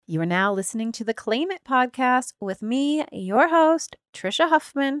You are now listening to the Claim It podcast with me, your host, Trisha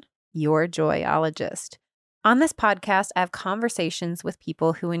Huffman, your joyologist. On this podcast, I have conversations with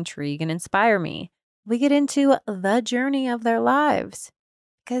people who intrigue and inspire me. We get into the journey of their lives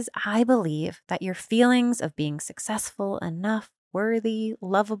because I believe that your feelings of being successful, enough, worthy,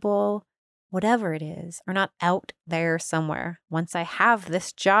 lovable, whatever it is, are not out there somewhere. Once I have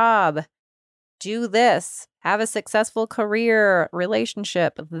this job, do this, have a successful career,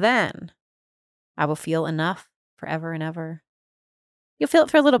 relationship, then I will feel enough forever and ever. You'll feel it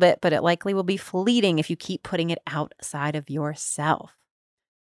for a little bit, but it likely will be fleeting if you keep putting it outside of yourself.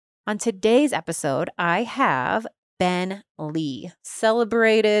 On today's episode, I have Ben Lee,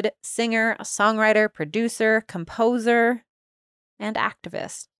 celebrated singer, songwriter, producer, composer, and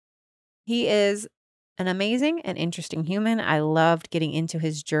activist. He is an amazing and interesting human. I loved getting into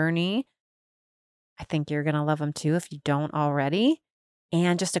his journey. I think you're going to love him too if you don't already.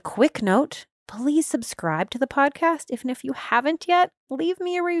 And just a quick note, please subscribe to the podcast. If you haven't yet, leave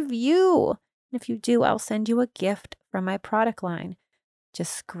me a review. And if you do, I'll send you a gift from my product line.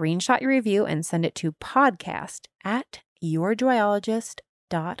 Just screenshot your review and send it to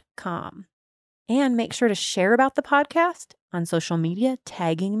podcast@yourjoyologist.com. And make sure to share about the podcast on social media,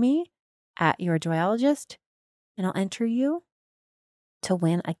 tagging me @yourjoyologist, and I'll enter you to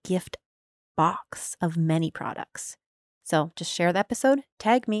win a gift box of many products. So just share the episode,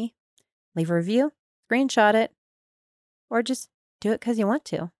 tag me, leave a review, screenshot it, or just do it because you want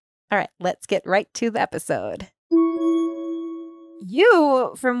to. All right, let's get right to the episode.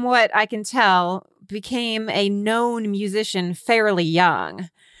 You, from what I can tell, became a known musician fairly young.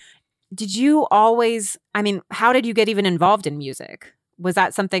 Did you always, how did you get even involved in music? Was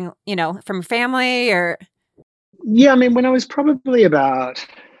that something, from family or? Yeah, when I was probably about,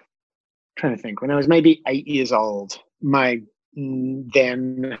 trying to think, when I was maybe 8 years old, my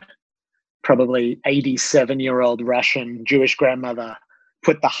then probably 87-year-old Russian Jewish grandmother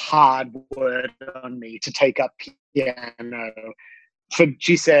put the hard word on me to take up piano.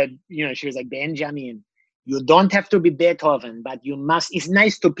 She said, she was like, Benjamin, you don't have to be Beethoven, but you must, it's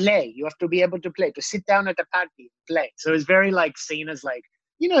nice to play. You have to be able to play, to sit down at a party and play. So it was very seen as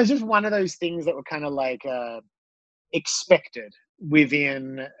it's just one of those things that were kind of expected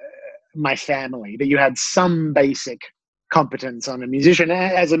within my family, that you had some basic competence as a musician.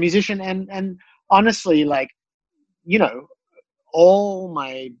 And honestly, all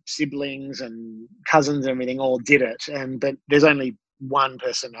my siblings and cousins and everything all did it. But there's only one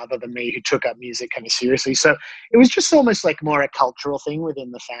person other than me who took up music kind of seriously. So it was just almost more a cultural thing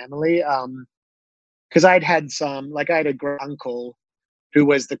within the family. Because I had a great uncle who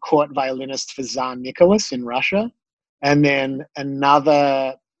was the court violinist for Tsar Nicholas in Russia. And then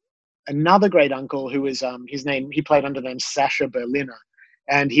another great uncle who was, he played under the name Sasha Berliner.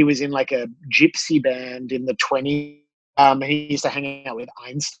 And he was in a gypsy band in the 20s. He used to hang out with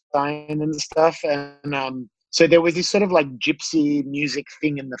Einstein and stuff. And so there was this sort of gypsy music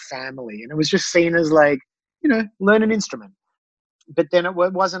thing in the family. And it was just seen as learn an instrument. But then it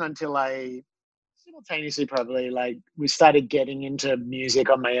wasn't until I simultaneously probably we started getting into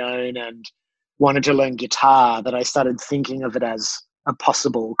music on my own and wanted to learn guitar that I started thinking of it as a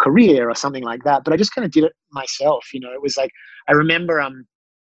possible career or something like that. But I just kind of did it myself. It was I remember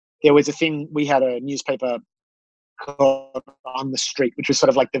there was a thing, we had a newspaper called On the Street, which was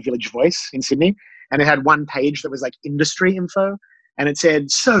sort of the Village Voice in Sydney. And it had one page that was industry info. And it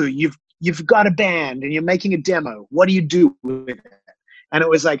said, so you've got a band and you're making a demo. What do you do with it? And it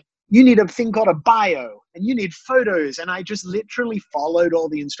was you need a thing called a bio and you need photos. And I just literally followed all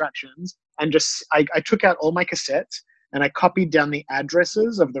the instructions and I took out all my cassettes and I copied down the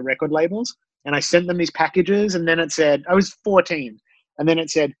addresses of the record labels and I sent them these packages. And then it said, I was 14. And then it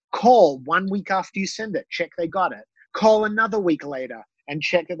said, call 1 week after you send it, check they got it. Call another week later and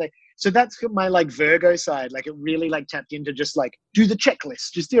check that they. So that's my Virgo side. It really tapped into just do the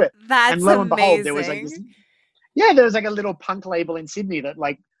checklist, just do it. That's and lo and behold, amazing. there was there was a little punk label in Sydney that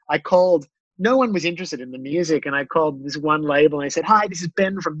I called. No one was interested in the music, and I called this one label and I said, "Hi, this is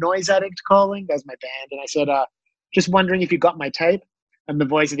Ben from Noise Addict calling. That's my band." And I said, "Just wondering if you got my tape." And the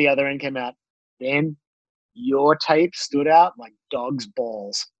voice at the other end came out, "Ben, your tape stood out like dog's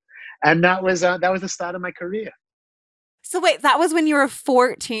balls." And that was the start of my career. So wait, that was when you were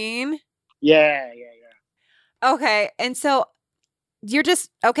 14? Yeah. Okay. And so you're just,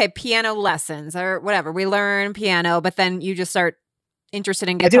 piano lessons or whatever. We learn piano, but then you just start interested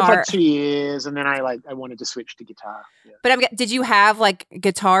in I did it for guitar. like 2 years, and then I wanted to switch to guitar. Yeah. But did you have like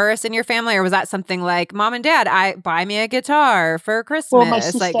guitarists in your family, or was that something like Mom and Dad, buy me a guitar for Well, my Christmas?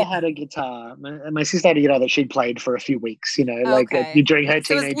 sister Like, had a guitar. My sister had a guitar that she'd played for a few weeks, okay, during her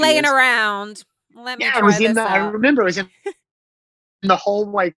so it's teenage laying years. around. Let me Yeah, it try was in this the. I out. remember it was in the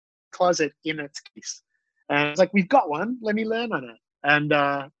hallway closet in its case, and it's like, we've got one. Let me learn on it. And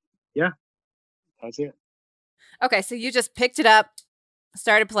yeah, that's it. Okay, so you just picked it up,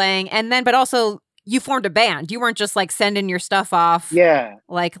 started playing, and then, but also you formed a band. You weren't just like sending your stuff off. Yeah.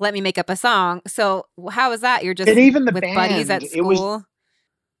 Like, let me make up a song. So how is that? You're just But even the with buddies band, at it was school?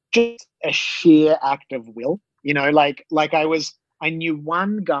 just a sheer act of will. I knew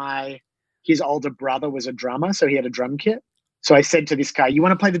one guy, his older brother was a drummer, so he had a drum kit. So I said to this guy, "You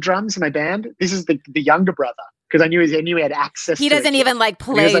want to play the drums in my band?" This is the younger brother, because I knew he had access He to a doesn't kit. even like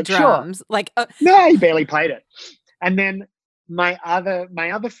And he was play like, "Sure." drums. Like, No, he barely played it. And then my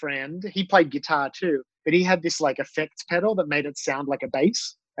other friend, he played guitar too, but he had this like effects pedal that made it sound like a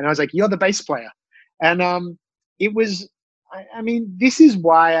bass. And I was like, "You're the bass player." And it was, I mean, this is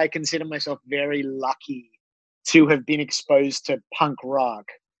why I consider myself very lucky to have been exposed to punk rock.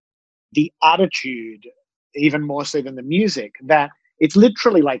 The attitude, even more so than the music, that it's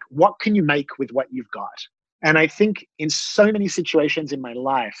literally like, what can you make with what you've got? And I think in so many situations in my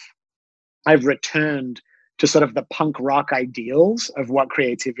life, I've returned to sort of the punk rock ideals of what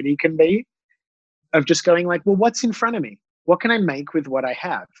creativity can be, of just going like, well, what's in front of me? What can I make with what I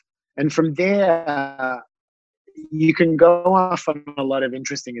have? And from there, you can go off on a lot of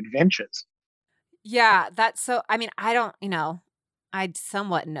interesting adventures. yeah, that's so, I mean, I don't, I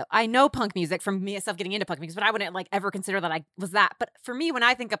somewhat know. I know punk music from myself getting into punk music, but I wouldn't like ever consider that I was that. But for me, when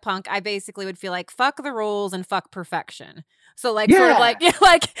I think of punk, I basically would feel like fuck the rules and fuck perfection. So like sort of Yeah. like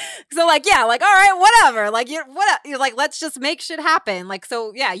yeah, like all right, whatever. Like you're like let's just make shit happen. Like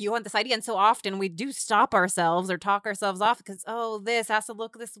so yeah, you want this idea, and so often we do stop ourselves or talk ourselves off because this has to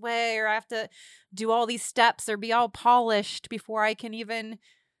look this way, or I have to do all these steps or be all polished before I can even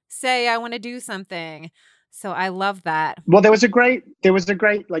say I want to do something. So I love that. Well, there was a great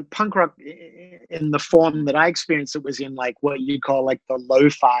like punk rock in the form that I experienced. It was in like what you call like the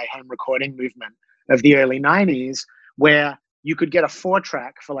lo-fi home recording movement of the early 90s, where you could get a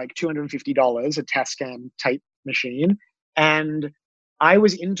 4-track for like $250, a Tascam tape machine. And I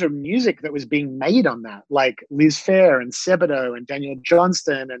was into music that was being made on that, like Liz Phair and Sebadoh and Daniel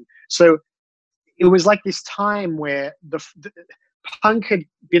Johnston. And so it was like this time where the punk had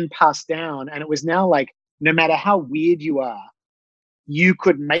been passed down, and it was now like, no matter how weird you are, you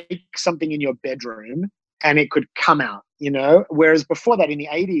could make something in your bedroom and it could come out, Whereas before that, in the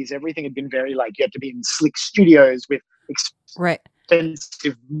 80s, everything had been very like, you had to be in slick studios with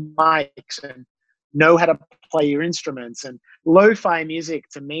expensive mics and know how to play your instruments. And lo-fi music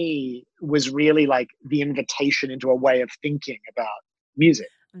to me was really like the invitation into a way of thinking about music.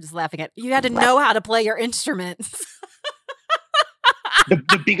 I'm just laughing at you had to know how to play your instruments.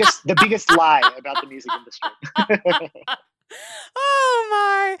 the biggest lie about the music industry. Oh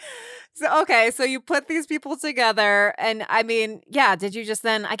my. So okay, so you put these people together, and I mean, yeah, did you just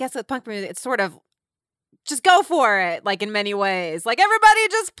then, I guess with punk music, it's sort of just go for it, like in many ways. Like everybody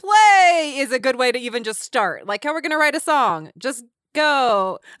just play is a good way to even just start. Like how we're gonna write a song. Just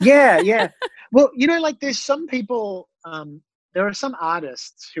go. Yeah. Well, like there's some people, there are some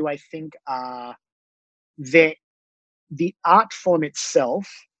artists who I think are the art form itself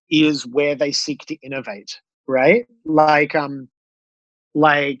is where they seek to innovate, right? Like I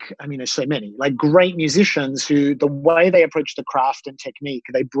mean, there's so many like great musicians who the way they approach the craft and technique,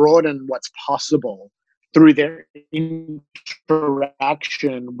 they broaden what's possible through their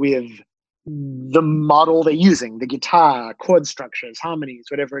interaction with the model they're using, the guitar, chord structures, harmonies,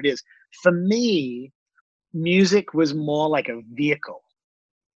 whatever it is. For me, music was more like a vehicle.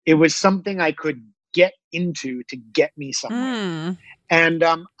 It was something I could get into to get me somewhere. And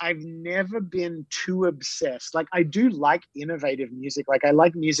I've never been too obsessed. Like I do like innovative music. Like I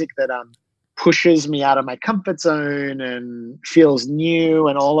like music that pushes me out of my comfort zone and feels new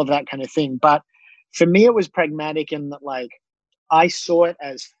and all of that kind of thing. But for me, it was pragmatic in that like I saw it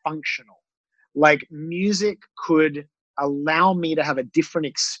as functional. Like music could allow me to have a different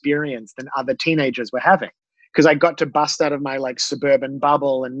experience than other teenagers were having, because I got to bust out of my like suburban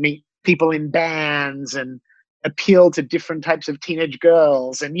bubble and meet people in bands and appeal to different types of teenage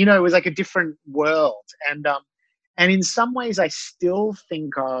girls. And, it was like a different world. And in some ways, I still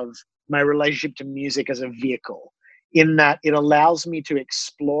think of my relationship to music as a vehicle, in that it allows me to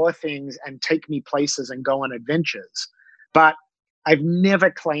explore things and take me places and go on adventures. But I've never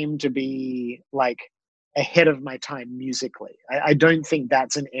claimed to be like ahead of my time musically. I don't think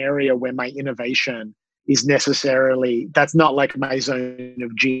that's an area where my innovation is necessarily, that's not like my zone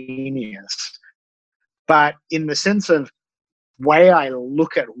of genius. But in the sense of way I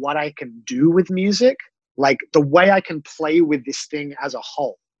look at what I can do with music, like the way I can play with this thing as a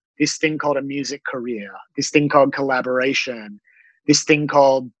whole, this thing called a music career, this thing called collaboration, this thing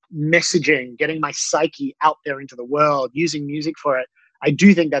called messaging, getting my psyche out there into the world, using music for it. I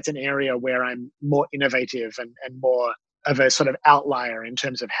do think that's an area where I'm more innovative and more of a sort of outlier in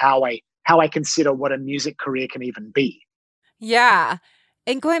terms of how I consider what a music career can even be. Yeah.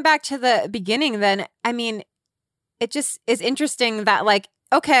 And going back to the beginning, then, I mean, it just is interesting that, like,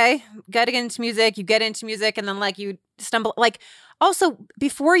 okay, getting into music, you get into music, and then, like, you stumble, like, also,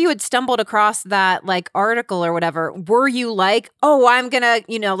 before you had stumbled across that, like, article or whatever, were you like, oh, I'm gonna,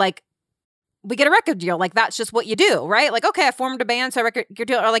 like, we get a record deal, like, that's just what you do, right? Like, okay, I formed a band, so a record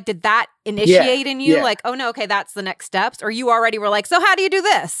deal, or, like, did that initiate in you, like, oh, no, okay, that's the next steps, or you already were like, so how do you do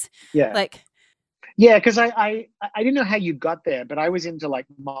this? Yeah. Like... Yeah, because I didn't know how you got there, but I was into like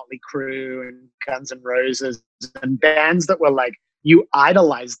Motley Crue and Guns N' Roses and bands that were like, you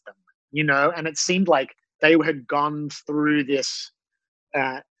idolized them, and it seemed like they had gone through this,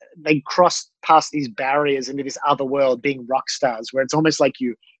 they crossed past these barriers into this other world, being rock stars, where it's almost like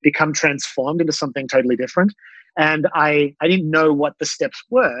you become transformed into something totally different. And I didn't know what the steps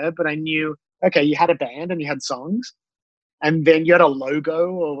were, but I knew, okay, you had a band and you had songs, and then you had a logo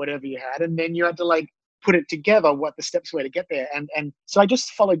or whatever you had, and then you had to like put it together, what the steps were to get there. And so I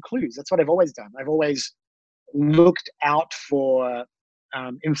just followed clues. That's what I've always done. I've always looked out for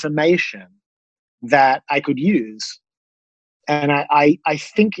information that I could use. And I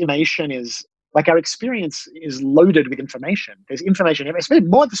think information is like, our experience is loaded with information. There's information, it's been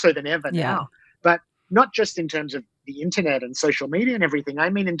more so than ever now, but not just in terms of the internet and social media and everything.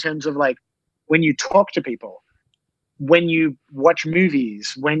 I mean, in terms of like when you talk to people, when you watch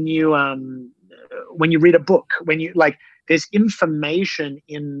movies, when you read a book, when you like, there's information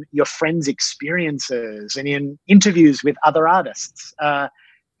in your friends' experiences and in interviews with other artists.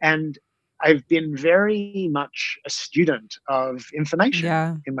 And I've been very much a student of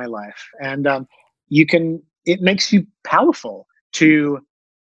information in my life. And it makes you powerful to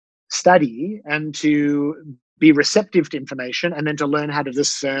study and to be receptive to information, and then to learn how to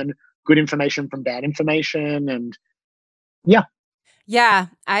discern good information from bad information. And yeah,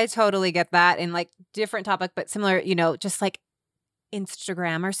 I totally get that. And like, different topic, but similar, just like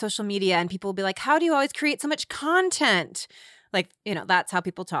Instagram or social media, and people will be like, how do you always create so much content? Like, that's how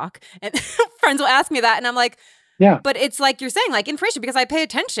people talk. And friends will ask me that, and I'm like, yeah. But it's like you're saying, like, information, because I pay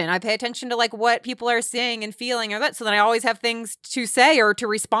attention. I pay attention to like what people are saying and feeling, or that. So then I always have things to say or to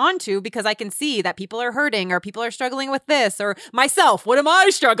respond to, because I can see that people are hurting, or people are struggling with this, or myself. What am I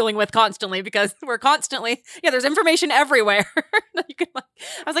struggling with constantly? Because we're constantly, there's information everywhere. I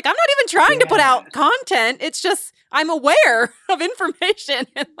was like, I'm not even trying to put out content. It's just, I'm aware of information.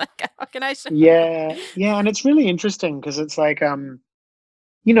 And like, how can I show? Yeah. And it's really interesting because it's like,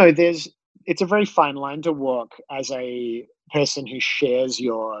 it's a very fine line to walk as a person who shares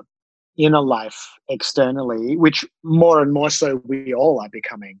your inner life externally, which more and more so we all are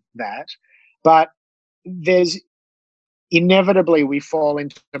becoming that. But there's inevitably, we fall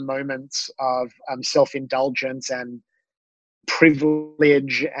into moments of self-indulgence and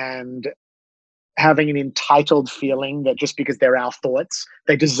privilege and having an entitled feeling that just because they're our thoughts,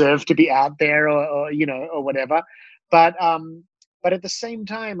 they deserve to be out there, or whatever. But at the same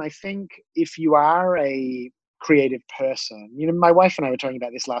time, I think if you are a creative person, my wife and I were talking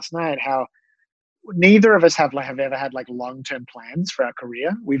about this last night, how neither of us have ever had like long-term plans for our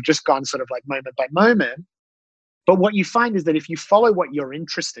career. We've just gone sort of like moment by moment. But what you find is that if you follow what you're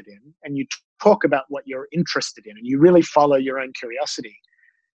interested in, and you talk about what you're interested in, and you really follow your own curiosity,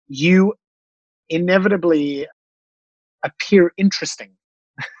 you inevitably appear interesting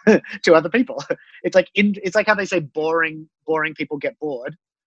to other people. It's like how they say boring people get bored.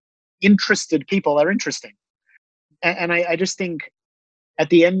 Interested people are interesting. And I just think at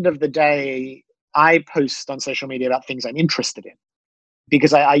the end of the day, I post on social media about things I'm interested in,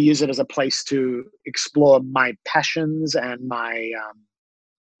 because I use it as a place to explore my passions and my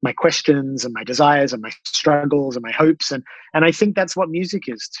questions and my desires and my struggles and my hopes. And I think that's what music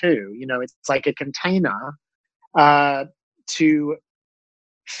is too. It's like a container to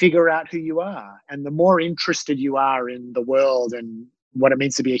figure out who you are. And the more interested you are in the world and what it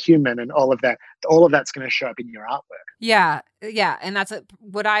means to be a human and all of that's going to show up in your artwork. Yeah. And that's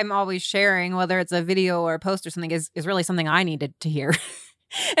what I'm always sharing, whether it's a video or a post or something, is really something I needed to hear.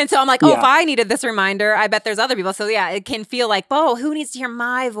 And so I'm like, oh, if Yeah. I needed this reminder, I bet there's other people. So yeah, it can feel like, oh, who needs to hear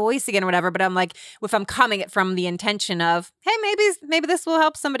my voice again or whatever. But I'm like, if I'm coming it from the intention of, hey, maybe this will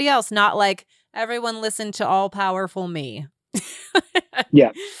help somebody else, not like everyone listen to all powerful me.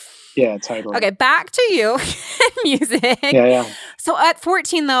 Yeah. Yeah, totally. Okay, back to you and music. Yeah. So at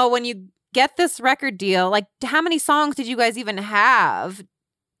 14, though, when you get this record deal, like how many songs did you guys even have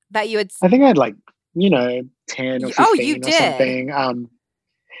that you had? I think I had like, 10 or 15 Oh, you or did. something.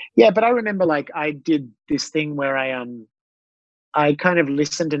 Yeah, but I remember like I did this thing where I kind of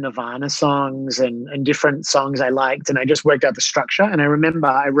listened to Nirvana songs and different songs I liked, and I just worked out the structure. And I remember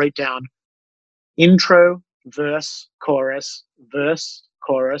I wrote down intro, verse, chorus,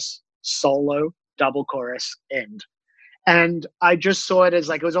 solo, double chorus, end. And I just saw it as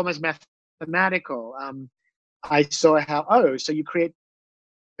like it was almost mathematical. I saw how, so you create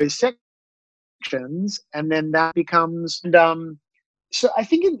those sections and then that becomes so I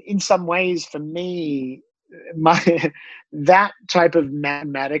think in some ways for me my that type of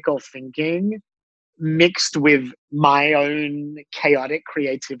mathematical thinking mixed with my own chaotic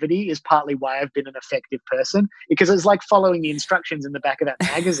creativity is partly why I've been an effective person, because it's like following the instructions in the back of that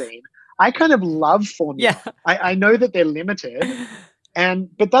magazine. I kind of love formula. Yeah. I know that they're limited,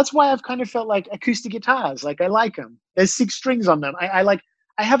 but that's why I've kind of felt like acoustic guitars. Like I like them. There's 6 strings on them. I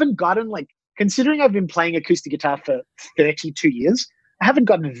haven't gotten like, considering I've been playing acoustic guitar for 32 years, I haven't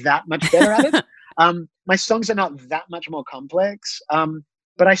gotten that much better at it. My songs are not that much more complex.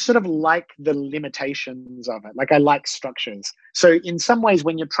 But I sort of like the limitations of it. Like I like structures. So in some ways,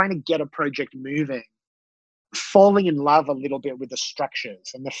 when you're trying to get a project moving, falling in love a little bit with the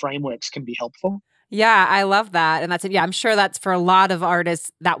structures and the frameworks can be helpful. Yeah, I love that. And that's it. Yeah, I'm sure that's for a lot of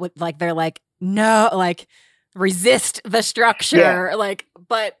artists that would like, they're like, no, like resist the structure. Yeah. Like,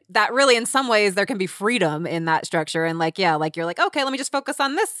 but that really, in some ways, there can be freedom in that structure. And like, yeah, like you're like, okay, let me just focus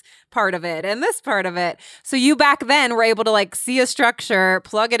on this part of it and this part of it. So you back then were able to like see a structure,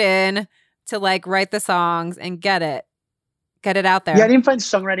 plug it in to like write the songs and get it out there. Yeah, I didn't find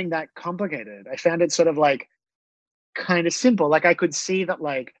songwriting that complicated. I found it sort of like kind of simple. Like I could see that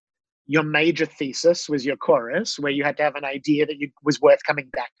like your major thesis was your chorus, where you had to have an idea that was worth coming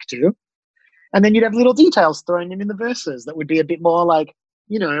back to. And then you'd have little details thrown in the verses that would be a bit more like,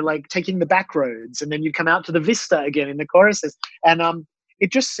 like taking the back roads. And then you'd come out to the vista again in the choruses. And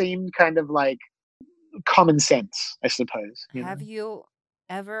it just seemed kind of like common sense, I suppose. Have you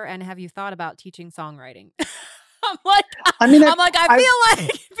thought about teaching songwriting? I feel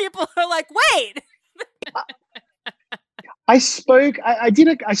like people are like, wait. I spoke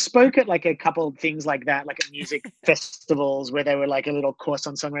at like a couple of things like that, like at music festivals where they were like a little course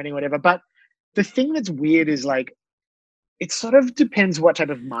on songwriting or whatever. But the thing that's weird is like, it sort of depends what type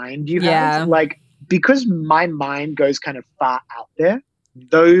of mind you have. Like, because my mind goes kind of far out there,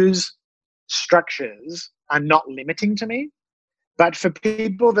 those structures are not limiting to me. But for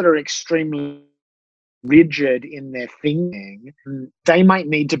people that are extremely rigid in their thinking, they might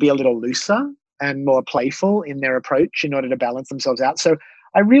need to be a little looser and more playful in their approach in order to balance themselves out. So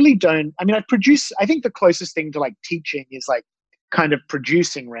I really don't, I think the closest thing to like teaching is like kind of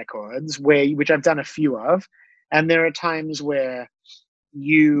producing records which I've done a few of. And there are times where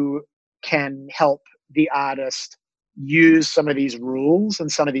you can help the artist use some of these rules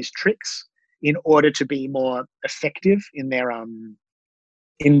and some of these tricks in order to be more effective in their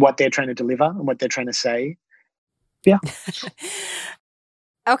in what they're trying to deliver and what they're trying to say. Yeah.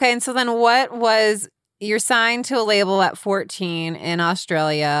 Okay, and so then you're signed to a label at 14 in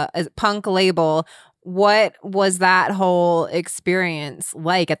Australia, a punk label. What was that whole experience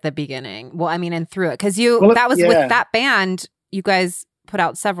like at the beginning? Well, I mean, and through it, because with that band, you guys put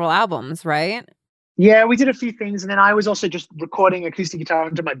out several albums, right? Yeah, we did a few things, and then I was also just recording acoustic guitar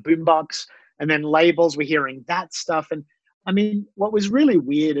into my boombox, and then labels were hearing that stuff. And I mean, what was really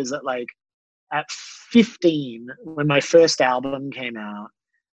weird is that like at 15, when my first album came out,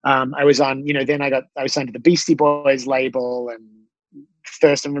 I was on, then I was signed to the Beastie Boys label, and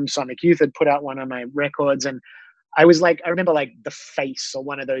Thurston from Sonic Youth had put out one of my records. And I remember like The Face or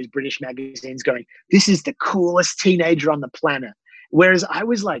one of those British magazines going, "This is the coolest teenager on the planet." Whereas I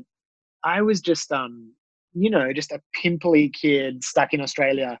was just, just a pimply kid stuck in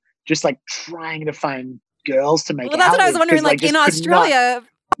Australia, just like trying to find girls to make out with. Well, that's what I was wondering, like in Australia,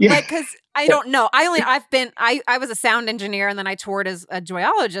 Yeah. Like, because I don't know. I was a sound engineer, and then I toured as a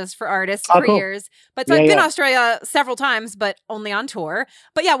joyologist for artists for years. But so I've been to Australia several times, but only on tour.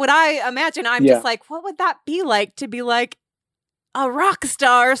 But yeah, would I imagine just like, what would that be like to be like a rock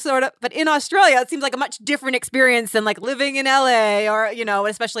star sort of? But in Australia, it seems like a much different experience than like living in LA or,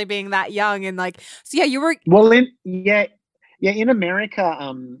 especially being that young and like, so yeah, you were. Well, Yeah, in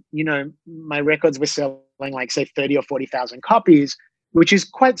America, my records were selling like say 30 or 40,000 copies, which is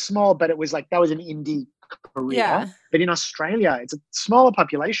quite small, but it was like that was an indie career. Yeah. But in Australia, it's a smaller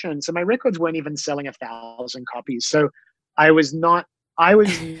population, so my records weren't even selling 1,000 copies. So I was not. I was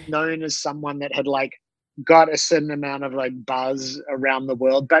known as someone that had like got a certain amount of like buzz around the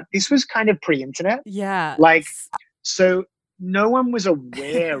world, but this was kind of pre-internet. Yeah. Like, so no one was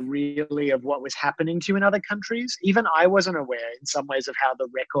aware really of what was happening to you in other countries. Even I wasn't aware in some ways of how the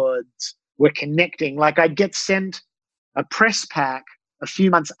records were connecting. Like, I'd get sent a press pack a few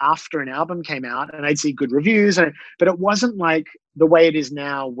months after an album came out and I'd see good reviews. But it wasn't like the way it is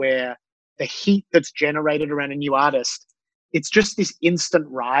now where the heat that's generated around a new artist, it's just this instant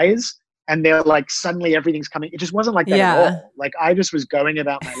rise. And they're like, suddenly everything's coming. It just wasn't like that at Yeah. all. Like, I just was going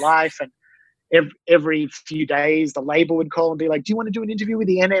about my life, and every few days the label would call and be like, do you want to do an interview with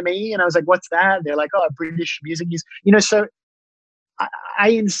the NME? And I was like, what's that? They're like, oh, British music news. So I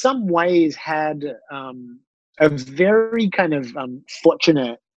in some ways had a very kind of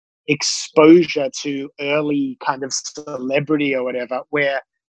fortunate exposure to early kind of celebrity or whatever, where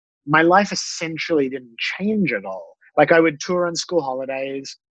my life essentially didn't change at all. Like, I would tour on school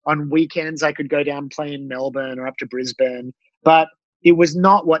holidays. On weekends, I could go down, play in Melbourne or up to Brisbane. But it was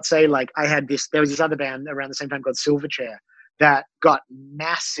not what, say, like there was this other band around the same time called Silverchair that got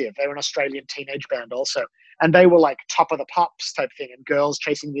massive. They were an Australian teenage band also. And they were like top of the pops type thing, and girls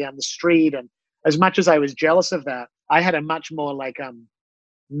chasing me down the street. And as much as I was jealous of that, I had a much more like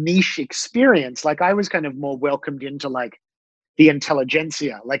niche experience. Like, I was kind of more welcomed into like the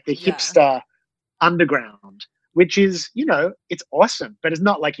intelligentsia, like the hipster underground, which is, it's awesome, but it's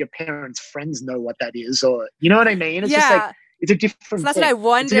not like your parents' friends know what that is, or, you know what I mean? It's just like, it's a different So that's thing. what I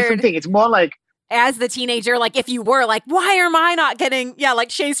wondered. It's a different thing. It's more like, as the teenager, like if you were like, why am I not getting, like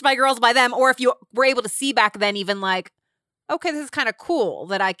chased by girls by them? Or if you were able to see back then, even like, okay, this is kind of cool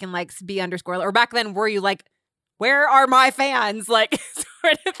that I can like be underscore. Or back then, were you like, where are my fans? Like,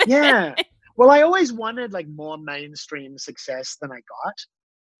 sort of thing. Yeah. Well, I always wanted like more mainstream success than I got,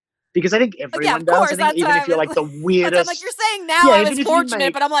 because I think everyone does. Course, I think even if you're like the weirdest, like you're saying now, I was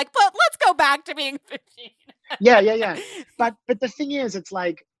fortunate, but I'm like, but let's go back to being 15. Yeah. But the thing is, it's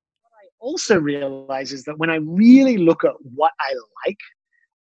like, what I also realize is that when I really look at what I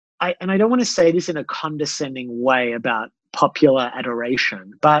like, and I don't want to say this in a condescending way about popular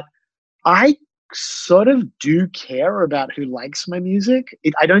adoration, but I sort of do care about who likes my music.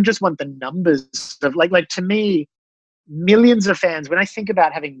 I don't just want the numbers of like to me, millions of fans. When I think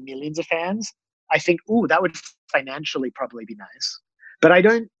about having millions of fans, I think, ooh, that would financially probably be nice. But I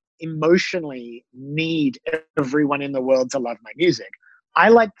don't emotionally need everyone in the world to love my music. I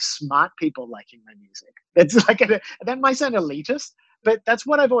like smart people liking my music. It's like that might sound elitist, but that's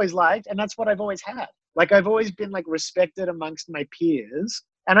what I've always liked, and that's what I've always had. Like, I've always been like respected amongst my peers,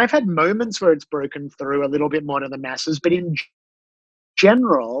 and I've had moments where it's broken through a little bit more to the masses. But in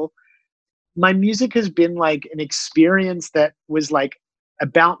general, my music has been like an experience that was like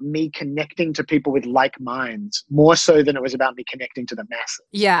about me connecting to people with like minds, more so than it was about me connecting to the masses.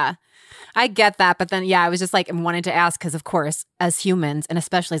 Yeah, I get that. But then, I was just like, wanted to ask, because of course, as humans, and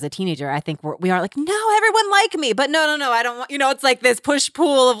especially as a teenager, I think we are like, no, everyone like me. But no, I don't want, it's like this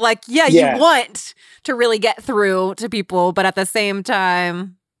push-pull of like, you want to really get through to people. But at the same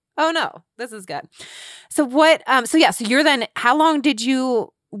time, oh no, this is good. So what, so you're then, how long did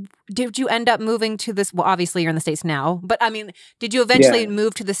you end up moving to this? Well, obviously you're in the States now, but I mean, did you eventually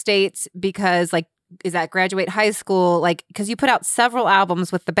move to the States because like, is that graduate high school? Like, because you put out several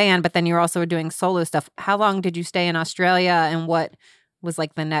albums with the band, but then you're also doing solo stuff. How long did you stay in Australia, and what was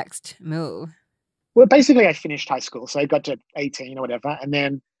like the next move? Well, basically I finished high school. So I got to 18 or whatever. And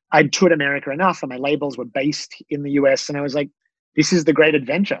then I'd toured America enough, and my labels were based in the US. And I was like, this is the great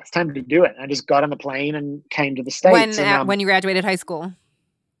adventure. It's time to do it. And I just got on the plane and came to the States. When you graduated high school?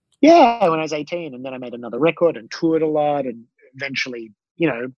 Yeah, when I was 18. And then I made another record and toured a lot, and eventually,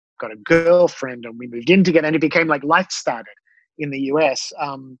 got a girlfriend, and we moved in together, and it became like life started in the US.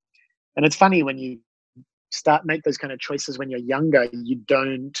 And it's funny, when you make those kind of choices when you're younger, you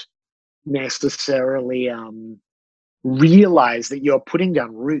don't necessarily realize that you're putting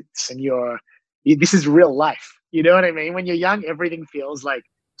down roots, and this is real life. You know what I mean? When you're young, everything feels like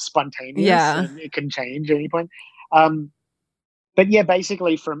spontaneous, and it can change at any point. But yeah,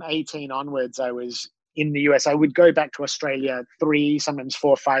 basically from 18 onwards, I was in the US. I would go back to Australia 3, sometimes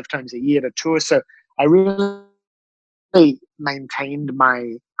 4 or 5 times a year to tour. So I really maintained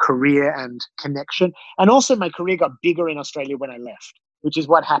my career and connection. And also my career got bigger in Australia when I left, which is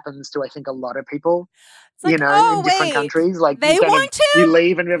what happens to, I think, a lot of people, like, in different countries. Like, you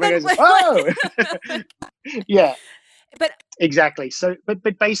leave and everyone goes, oh, yeah. But exactly. So, but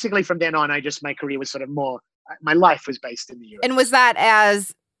basically from then on, my career was sort of more, my life was based in the US. And was that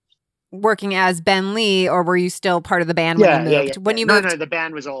as working as Ben Lee, or were you still part of the band when you moved? When you moved? No, the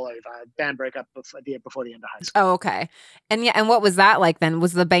band was all over. Band broke up before the end of high school. Oh, okay. And yeah, and what was that like then?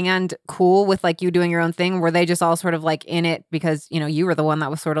 Was the band cool with like you doing your own thing? Were they just all sort of like in it because, you were the one that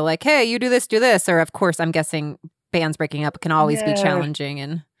was sort of like, hey, you do this? Or of course, I'm guessing bands breaking up can always be challenging.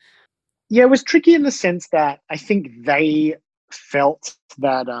 And yeah, it was tricky in the sense that I think they felt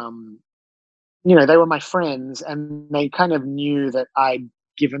that, they were my friends and they kind of knew that I'd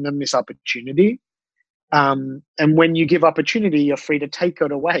given them this opportunity. And when you give opportunity, you're free to take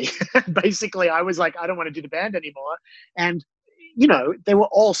it away. Basically, I was like, I don't want to do the band anymore. And, they were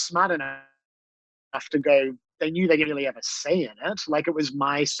all smart enough to go, they knew they didn't really have a say in it. Like it was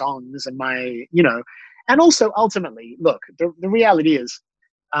my songs and and also ultimately, look, the reality is,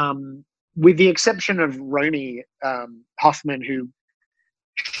 with the exception of Romy Hoffman, who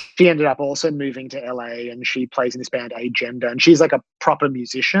she ended up also moving to LA and she plays in this band Agenda, and she's like a proper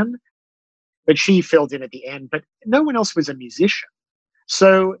musician, but she filled in at the end. But no one else was a musician.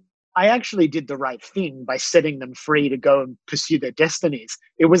 So I actually did the right thing by setting them free to go and pursue their destinies.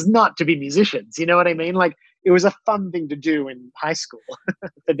 It was not to be musicians. You know what I mean? Like it was a fun thing to do in high school.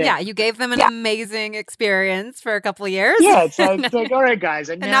 Yeah, you gave them an amazing experience for a couple of years. Yeah, it's like all right, guys.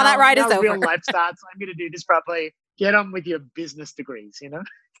 And now that ride is over. Real life starts. I'm going to do this properly. Get on with your business degrees,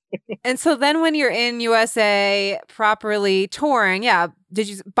 And so then when you're in USA properly touring, did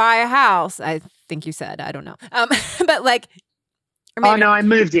you buy a house? I think you said, I don't know. But like, no, I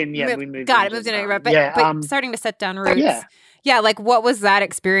moved in. Yeah, we moved. Got it. Moved in. But starting to set down roots. Yeah. Like what was that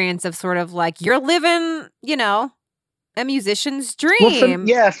experience of sort of like, you're living, a musician's dream?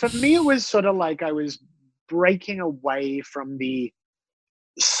 Well, for me, it was sort of like I was breaking away from the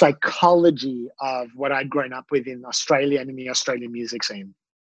psychology of what I'd grown up with in Australia and in the Australian music scene.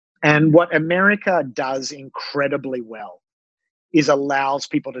 And what America does incredibly well is allows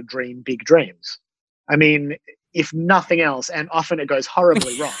people to dream big dreams. I mean, if nothing else, and often it goes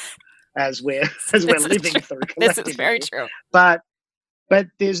horribly wrong as we're living through. This is very true. But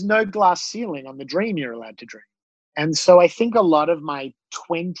there's no glass ceiling on the dream you're allowed to dream. And so I think a lot of my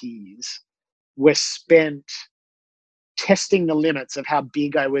 20s were spent testing the limits of how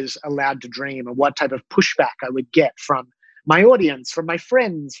big I was allowed to dream and what type of pushback I would get from my audience, from my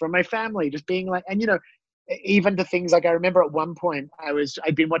friends, from my family, just being like, and even to things like I remember at one point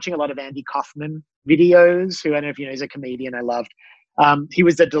I'd been watching a lot of Andy Kaufman videos, who I don't know if you know, he's a comedian I loved. He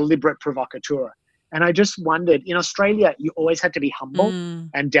was a deliberate provocateur. And I just wondered, in Australia, you always had to be humble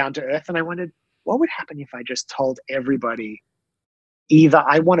and down to earth. And I wondered, what would happen if I just told everybody either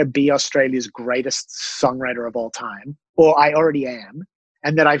I want to be Australia's greatest songwriter of all time, or I already am,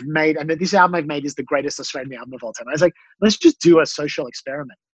 and that I've made, and that this album I've made is the greatest Australian album of all time. I was like, let's just do a social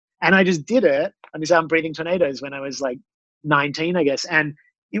experiment. And I just did it on this album, Breathing Tornadoes, when I was like 19, I guess. And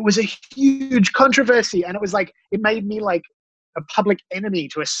it was a huge controversy. And it was like, it made me like a public enemy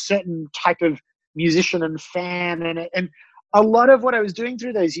to a certain type of musician and fan. And a lot of what I was doing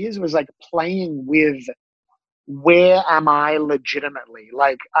through those years was like playing with, where am I legitimately?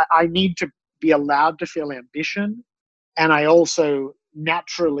 Like, I need to be allowed to feel ambition. And I also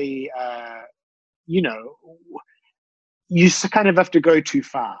naturally, you kind of have to go too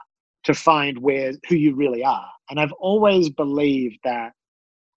far to find who you really are. And I've always believed that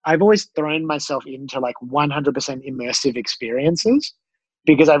I've always thrown myself into like 100% immersive experiences,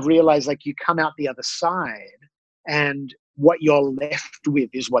 because I've realized like you come out the other side and what you're left with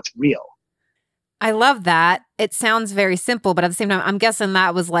is what's real. I love that. It sounds very simple, but at the same time, I'm guessing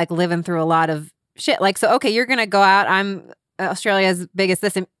that was like living through a lot of shit. Like, so, okay, you're going to go out. I'm Australia's biggest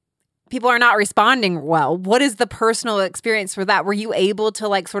this, and people are not responding well. What is the personal experience for that? Were you able to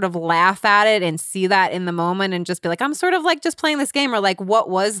like sort of laugh at it and see that in the moment and just be like, I'm sort of like just playing this game? Or like, what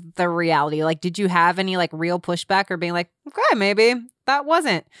was the reality? Like, did you have any like real pushback or being like, okay, maybe that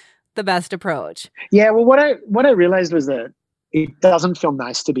wasn't the best approach? Yeah. Well, what I realized was that it doesn't feel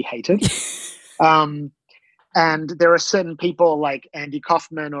nice to be hated. And there are certain people like Andy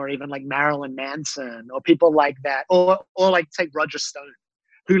Kaufman or even like Marilyn Manson or people like that, or like take Roger Stone,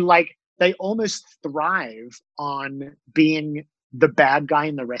 who like, they almost thrive on being the bad guy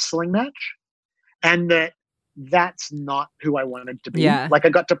in the wrestling match. And that's not who I wanted to be. Yeah. Like I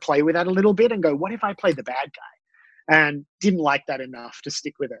got to play with that a little bit and go, what if I play the bad guy? And didn't like that enough to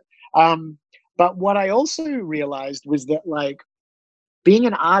stick with it. But what I also realized was that like, being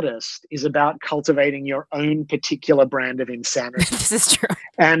an artist is about cultivating your own particular brand of insanity. This is true.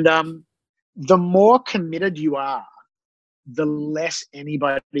 And the more committed you are, the less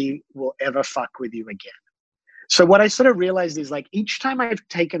anybody will ever fuck with you again. So what I sort of realized is like each time I've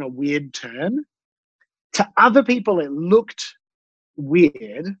taken a weird turn, to other people it looked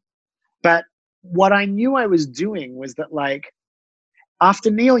weird, but what I knew I was doing was that like after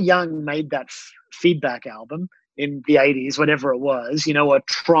Neil Young made that Feedback album in the 80s, whatever it was, you know, or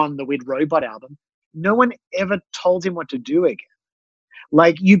Tron, the Weird Robot album, no one ever told him what to do again.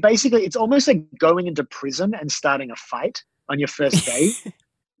 Like you basically, it's almost like going into prison and starting a fight on your first day,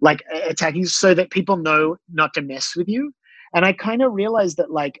 like attacking so that people know not to mess with you. And I kind of realized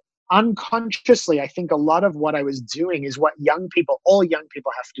that like unconsciously, I think a lot of what I was doing is what all young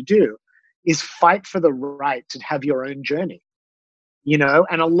people have to do is fight for the right to have your own journey, you know?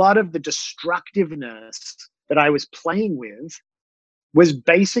 And a lot of the destructiveness that I was playing with was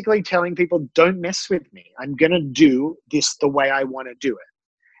basically telling people, don't mess with me. I'm going to do this the way I want to do it.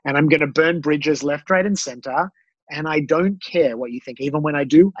 And I'm going to burn bridges left, right, and center. And I don't care what you think. Even when I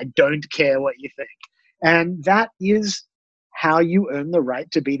do, I don't care what you think. And that is how you earn the right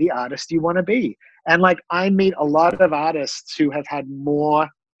to be the artist you want to be. And like, I meet a lot of artists who have had more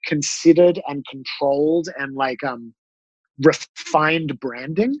considered and controlled and like refined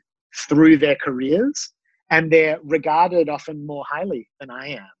branding through their careers. And they're regarded often more highly than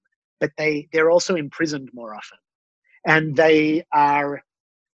I am, but they're also imprisoned more often. And they are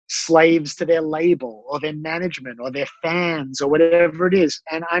slaves to their label or their management or their fans or whatever it is.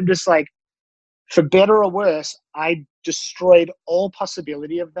 And I'm just like, for better or worse, I destroyed all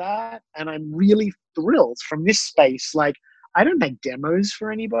possibility of that. And I'm really thrilled from this space. Like, I don't make demos for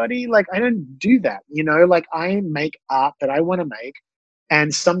anybody. Like, I don't do that, you know, like I make art that I want to make.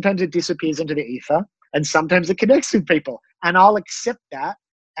 And sometimes it disappears into the ether. And sometimes it connects with people. And I'll accept that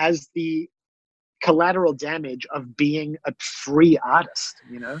as the collateral damage of being a free artist,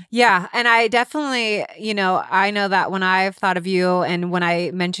 you know? Yeah. And I definitely, I know that when I've thought of you and when I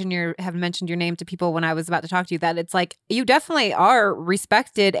have mentioned your name to people when I was about to talk to you, that it's like, you definitely are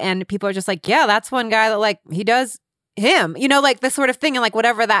respected and people are just like, yeah, that's one guy that like, he does him, like this sort of thing and like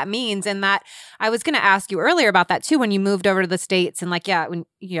whatever that means. And that I was going to ask you earlier about that too, when you moved over to the States and like, yeah, when,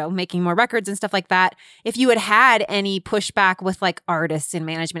 making more records and stuff like that, if you had any pushback with like artists and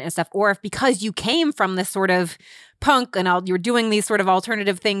management and stuff, or if because you came from this sort of punk and you were doing these sort of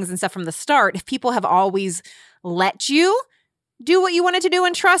alternative things and stuff from the start, if people have always let you do what you wanted to do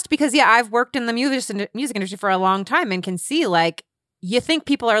and trust, because yeah, I've worked in the music industry for a long time and can see like, you think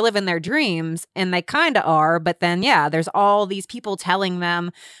people are living their dreams and they kind of are, but then, yeah, there's all these people telling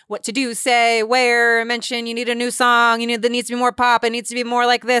them what to do, say, where, mention, you need a new song, there needs to be more pop, it needs to be more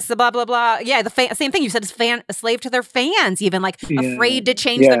like this, blah, blah, blah. Yeah, the same thing you said is a slave to their fans, even like afraid to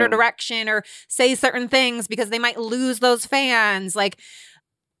change their direction or say certain things because they might lose those fans. Like,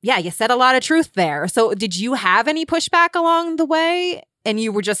 yeah, you said a lot of truth there. So did you have any pushback along the way and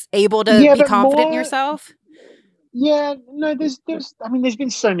you were just able to be confident in yourself? Yeah, no, there's been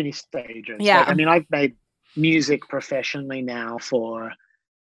so many stages. Yeah. Like, I've made music professionally now for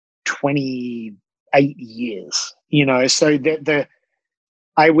 28 years, so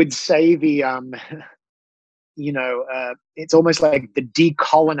I would say it's almost like the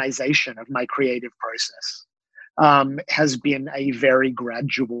decolonization of my creative process has been a very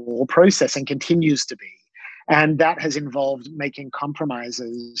gradual process and continues to be. And that has involved making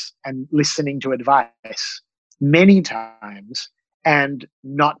compromises and listening to advice many times and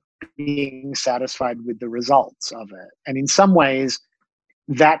not being satisfied with the results of it. And in some ways,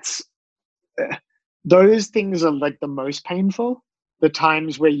 those things are like the most painful, the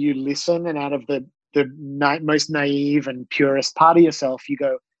times where you listen and out of the most naive and purest part of yourself, you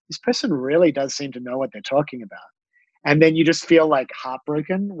go, this person really does seem to know what they're talking about. And then you just feel like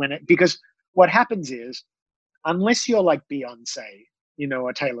heartbroken because what happens is, unless you're like Beyonce,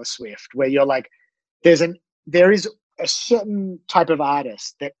 or Taylor Swift, where you're like, there is a certain type of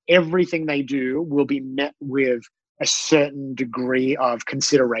artist that everything they do will be met with a certain degree of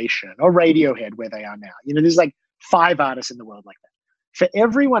consideration, or Radiohead where they are now. There's like 5 artists in the world like that. For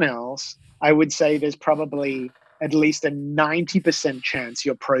everyone else, I would say there's probably at least a 90% chance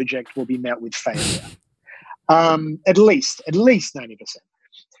your project will be met with failure. At least 90%.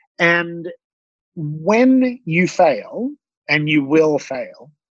 And when you fail, and you will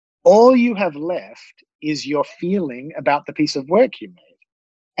fail, all you have left is your feeling about the piece of work you made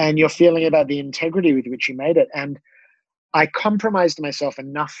and your feeling about the integrity with which you made it. And I compromised myself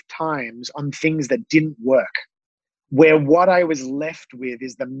enough times on things that didn't work, where what I was left with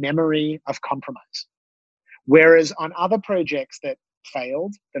is the memory of compromise. Whereas on other projects that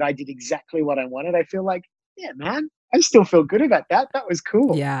failed, that I did exactly what I wanted, I feel like, yeah, man, I still feel good about that. That was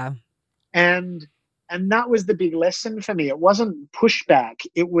cool. Yeah. And that was the big lesson for me. It wasn't pushback.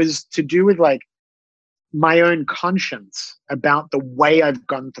 It was to do with like, my own conscience about the way I've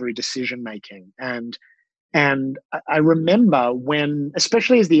gone through decision making. And I remember when,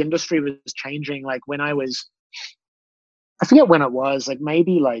 especially as the industry was changing, like when I forget when it was, like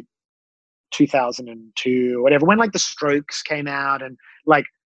maybe like 2002 or whatever, when like the Strokes came out and like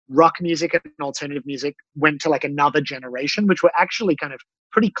rock music and alternative music went to like another generation, which were actually kind of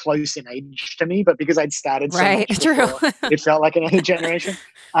pretty close in age to me, but because I'd started so Right. much True. before, it felt like another generation.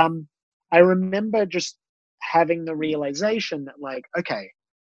 I remember just having the realization that like, okay,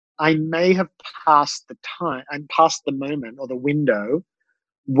 I may have passed the time and past the moment or the window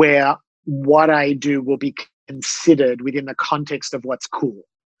where what I do will be considered within the context of what's cool.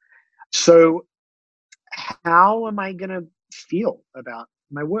 So how am I going to feel about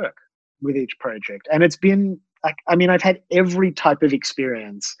my work with each project? And it's been like, I mean, I've had every type of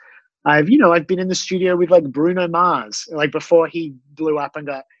experience. I've been in the studio with like Bruno Mars, like before he blew up and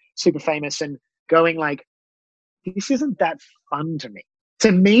got super famous, and going like, this isn't that fun to me.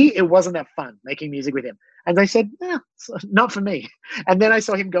 To me, it wasn't that fun making music with him. And I said, not for me. And then I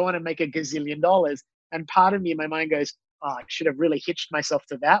saw him go on and make $1 gazillion. And part of me in my mind goes, oh, I should have really hitched myself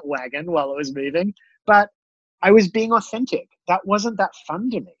to that wagon while it was moving. But I was being authentic. That wasn't that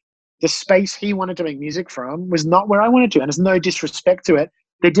fun to me. The space he wanted to make music from was not where I wanted to. And there's no disrespect to it.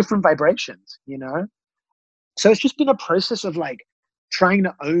 They're different vibrations, you know? So it's just been a process of like trying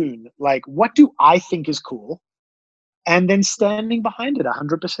to own, like, what do I think is cool? And then standing behind it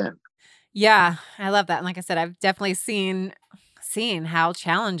 100%. Yeah, I love that. And like I said, I've definitely seen how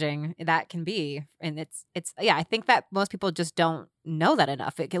challenging that can be. And it's yeah, I think that most people just don't know that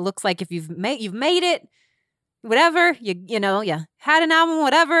enough. It looks like if you've made it, whatever, you had an album,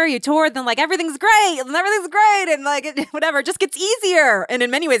 whatever, you toured, then like everything's great and like whatever, it just gets easier. And in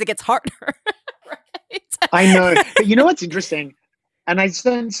many ways it gets harder. Right? I know. But you know what's interesting? And I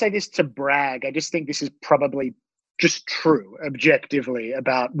don't say this to brag. I just think this is probably just true objectively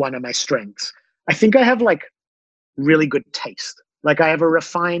about one of my strengths. I think I have like really good taste. Like I have a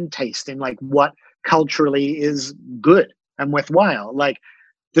refined taste in like what culturally is good and worthwhile. Like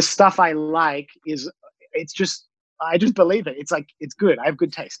the stuff I like it's just, I just believe it. It's like, it's good. I have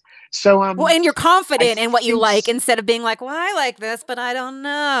good taste. So, well, and you're confident in what you like s- instead of being like, well, I like this, but I don't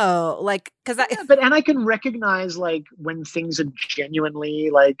know. Like, and I can recognize like when things are genuinely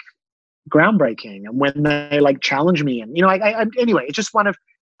like groundbreaking and when they like challenge me. And, anyway, it's just one of,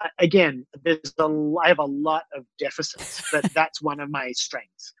 again, I have a lot of deficits, but that's one of my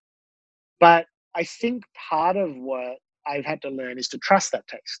strengths. But I think part of what I've had to learn is to trust that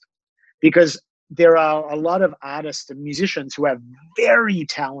taste, because there are a lot of artists and musicians who are very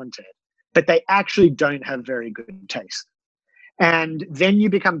talented, but they actually don't have very good taste. And then you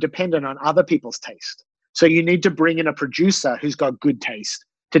become dependent on other people's taste. So you need to bring in a producer who's got good taste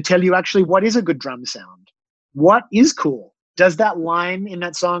to tell you actually what is a good drum sound. What is cool? Does that line in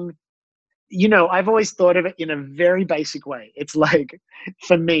that song, I've always thought of it in a very basic way. It's like,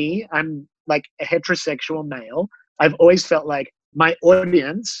 for me, I'm like a heterosexual male. I've always felt like my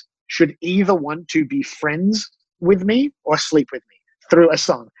audience should either want to be friends with me or sleep with me through a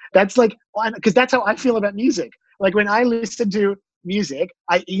song. That's like, because that's how I feel about music. Like when I listen to music,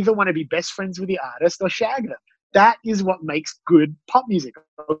 I either want to be best friends with the artist or shag them. That is what makes good pop music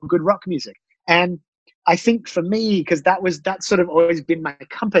or good rock music. And I think for me, because that's sort of always been my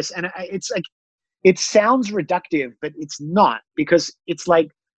compass. And it's like, it sounds reductive, but it's not, because it's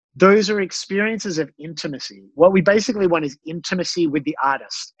like, those are experiences of intimacy. What we basically want is intimacy with the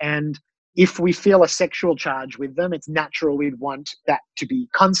artist. And if we feel a sexual charge with them, it's natural we'd want that to be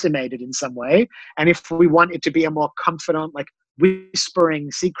consummated in some way. And if we want it to be a more confident, like whispering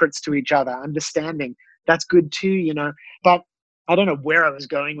secrets to each other, understanding, that's good too, But I don't know where I was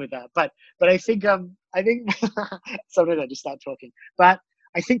going with that. But I think sometimes I just start talking. But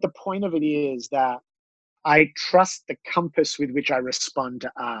I think the point of it is that I trust the compass with which I respond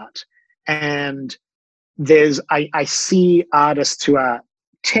to art. And I see artists who are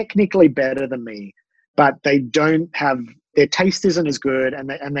technically better than me, but they don't have, their taste isn't as good, and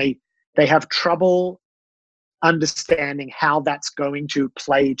they have trouble understanding how that's going to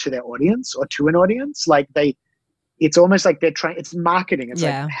play to their audience or to an audience. Like it's almost like they're trying, it's marketing. It's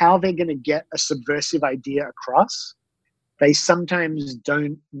like how they're going to get a subversive idea across. They sometimes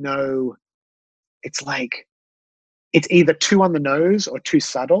don't know. It's like, it's either too on the nose or too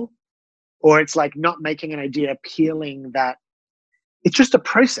subtle, or it's like not making an idea appealing. That it's just a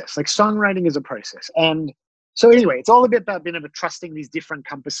process. Like songwriting is a process. And so anyway, it's all a bit about being able to trusting these different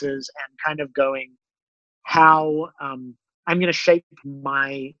compasses and kind of going how I'm going to shape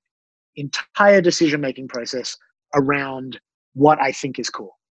my entire decision-making process around what I think is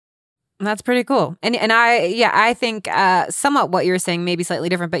cool. That's pretty cool. And I think somewhat what you're saying may be slightly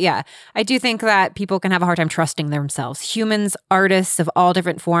different, but yeah, I do think that people can have a hard time trusting themselves. Humans, artists of all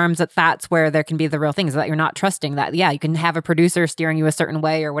different forms, that's where there can be the real things that you're not trusting that. Yeah, you can have a producer steering you a certain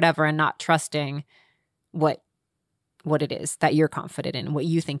way or whatever and not trusting what it is that you're confident in, what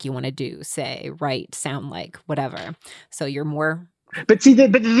you think you want to do, say, write, sound like, whatever. So you're more. But see,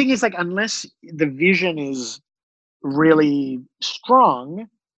 but the thing is, like, unless the vision is really strong,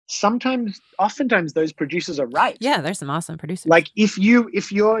 oftentimes those producers are right. Yeah, there's some awesome producers. Like if your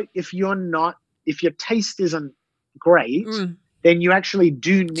taste isn't great, then you actually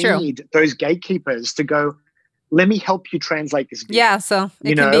do need those gatekeepers to go, let me help you translate this vision. Yeah, so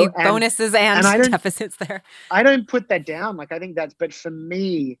it can be bonuses and deficits there. I don't put that down. Like, I think but for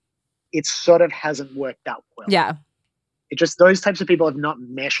me, it sort of hasn't worked out well. Yeah. It just, those types of people have not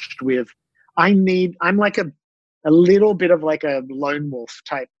meshed with, I'm like a little bit of like a lone wolf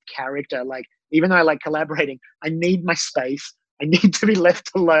type character. Like, even though I like collaborating, I need my space. I need to be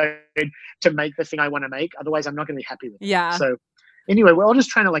left alone to make the thing I want to make. Otherwise, I'm not going to be happy with it. Yeah. So anyway, we're all just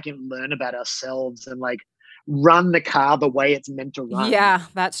trying to like learn about ourselves and like run the car the way it's meant to run. Yeah,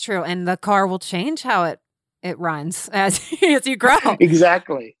 that's true. And the car will change how it runs as you grow.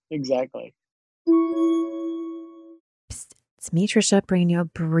 Exactly. It's me, Trisha, bringing you a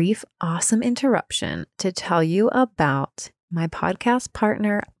brief, awesome interruption to tell you about my podcast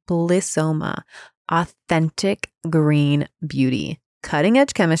partner, Blissoma, authentic green beauty. Cutting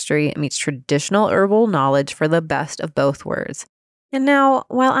edge chemistry meets traditional herbal knowledge for the best of both worlds. And now,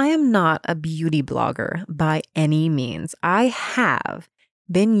 while I am not a beauty blogger by any means, I have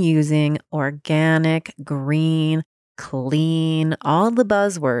been using organic, green, clean, all the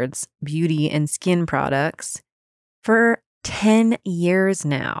buzzwords, beauty and skin products for 10 years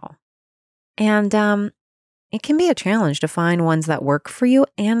now. And it can be a challenge to find ones that work for you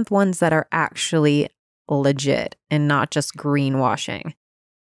and ones that are actually legit and not just greenwashing.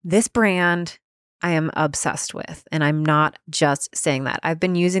 This brand I am obsessed with, and I'm not just saying that. I've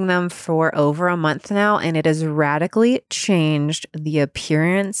been using them for over a month now, and it has radically changed the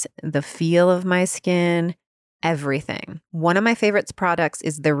appearance, the feel of my skin, everything. One of my favorite products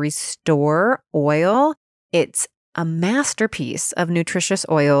is the Restore Oil. It's a masterpiece of nutritious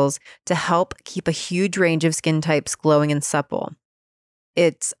oils to help keep a huge range of skin types glowing and supple.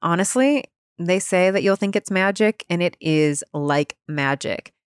 It's honestly, they say that you'll think it's magic, and it is like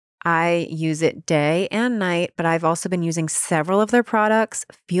magic. I use it day and night, but I've also been using several of their products.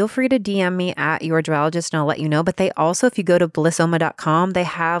 Feel free to DM me at Your Duologist and I'll let you know. But they also, if you go to blissoma.com, they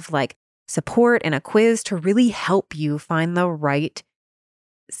have like support and a quiz to really help you find the right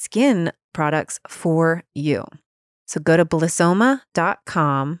skin products for you. So go to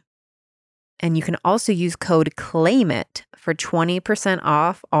blissoma.com, and you can also use code CLAIMIT for 20%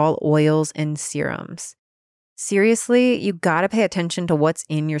 off all oils and serums. Seriously, you gotta pay attention to what's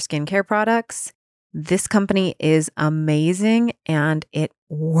in your skincare products. This company is amazing and it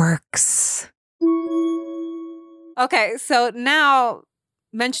works. Okay, so now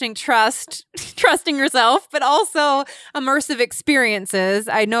mentioning trusting yourself, but also immersive experiences.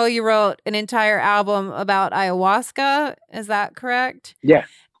 I know you wrote an entire album about ayahuasca. Is that correct? Yeah.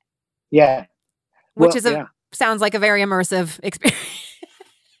 Which sounds like a very immersive experience.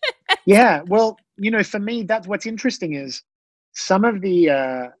 Yeah. Well, for me, that's what's interesting is some of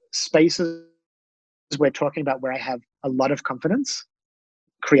the spaces we're talking about where I have a lot of confidence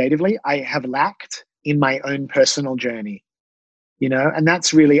creatively, I have lacked in my own personal journey. And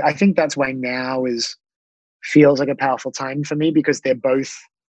that's really, I think that's why now feels like a powerful time for me, because they're both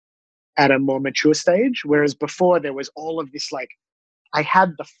at a more mature stage. Whereas before there was all of this, like, I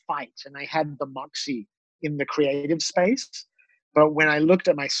had the fight and I had the moxie in the creative space. But when I looked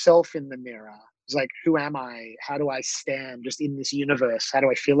at myself in the mirror, it was like, who am I? How do I stand just in this universe? How do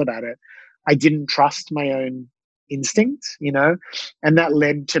I feel about it? I didn't trust my own instinct, and that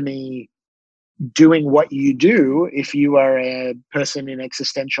led to me doing what you do if you are a person in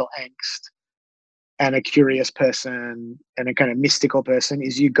existential angst and a curious person and a kind of mystical person,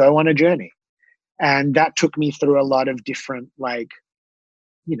 is you go on a journey. And that took me through a lot of different, like,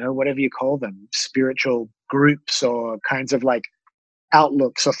 whatever you call them, spiritual groups or kinds of like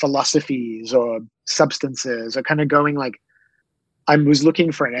outlooks or philosophies or substances, or kind of going like, I was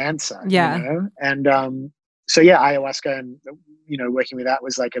looking for an answer. Yeah. And so yeah, ayahuasca and, working with that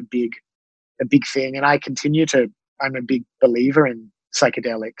was like a big thing. And I'm a big believer in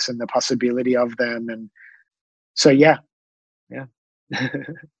psychedelics and the possibility of them. And so, yeah.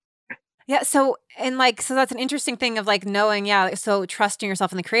 Yeah. So, and like, so that's an interesting thing of like knowing, yeah. So trusting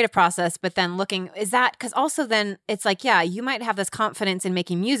yourself in the creative process, but then looking, is that, because also then it's like, yeah, you might have this confidence in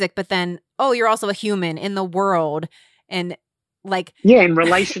making music, but then, oh, you're also a human in the world. And like, Yeah, in yeah,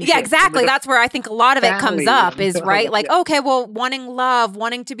 relationships and with exactly. a That's where I think a lot of it comes family up and is all right. that. Like, Yeah. okay, well, wanting love,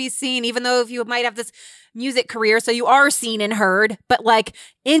 wanting to be seen, even though if you might have this music career, so you are seen and heard, but like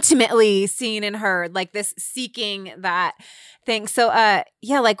intimately seen and heard, like this seeking that thing. So,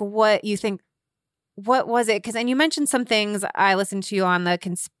 yeah, like what you think, what was it? Because, and you mentioned some things I listened to you on the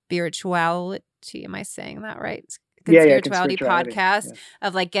conspirituality. Am I saying that right? Yeah, yeah, Conspirituality conspirituality. podcast Yeah.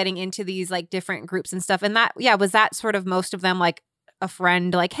 of like getting into these like different groups and stuff. And that, yeah, was that sort of most of them like a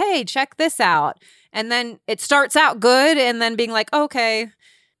friend, like, hey, check this out. And then it starts out good and then being like, okay.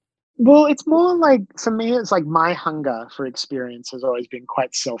 Well, it's more like for me, it's like my hunger for experience has always been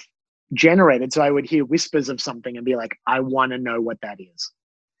quite self generated. So I would hear whispers of something and be like, I want to know what that is.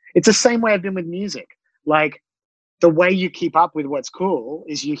 It's the same way I've been with music. Like the way you keep up with what's cool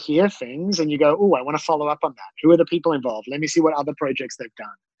is you hear things and you go, oh, I want to follow up on that. Who are the people involved? Let me see what other projects they've done.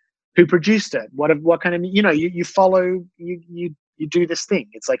 Who produced it? What kind of, you follow, you do this thing.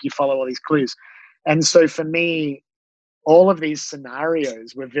 It's like you follow all these clues. And so for me, all of these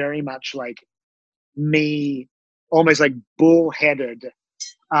scenarios were very much like me, almost like bullheaded,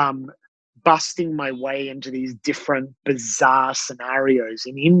 um, busting my way into these different bizarre scenarios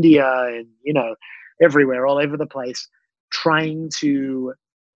in India and, everywhere, all over the place, trying to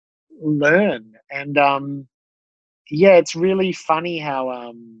learn. And yeah, it's really funny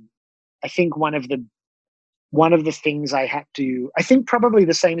how I think one of the things I think probably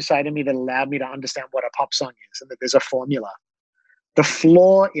the same side of me that allowed me to understand what a pop song is and that there's a formula. The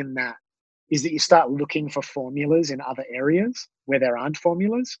flaw in that is that you start looking for formulas in other areas where there aren't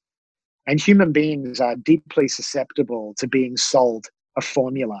formulas. And human beings are deeply susceptible to being sold a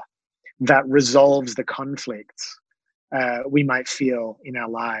formula that resolves the conflicts we might feel in our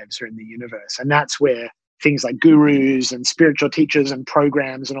lives or in the universe. And that's where things like gurus and spiritual teachers and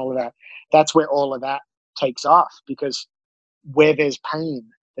programs and all of that, that's where all of that takes off, because where there's pain,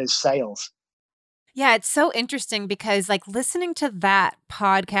 there's sales. Yeah, it's so interesting because like listening to that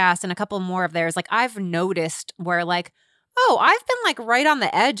podcast and a couple more of theirs, like I've noticed where like, oh, I've been like right on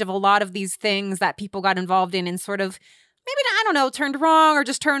the edge of a lot of these things that people got involved in and sort of maybe, I don't know, turned wrong or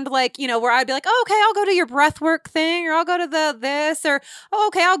just turned like, where I'd be like, oh, okay, I'll go to your breathwork thing or I'll go to the this or, oh,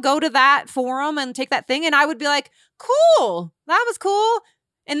 okay, I'll go to that forum and take that thing. And I would be like, cool, that was cool.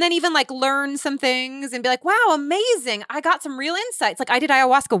 And then even like learn some things and be like, wow, amazing. I got some real insights. Like I did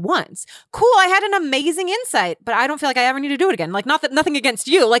ayahuasca once. Cool. I had an amazing insight, but I don't feel like I ever need to do it again. Like not that nothing against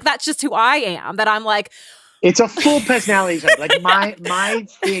you. Like that's just who I am, that I'm like, It's a full personality type. Like my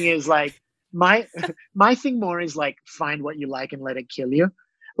thing is like my my thing more is like find what you like and let it kill you.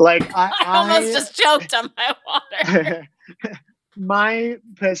 Like I almost just choked on my water. my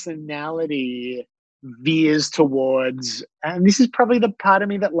personality veers towards, and this is probably the part of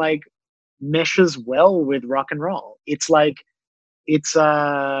me that like meshes well with rock and roll. It's like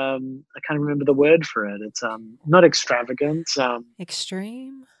I can't remember the word for it. It's not extravagant.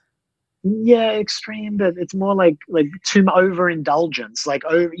 Extreme. Yeah, extreme, but it's more like too overindulgence. Like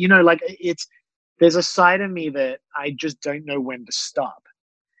like it's there's a side of me that I just don't know when to stop.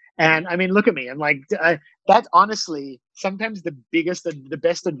 And I mean, look at me. And like that's honestly sometimes the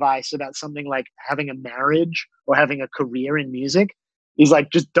best advice about something like having a marriage or having a career in music is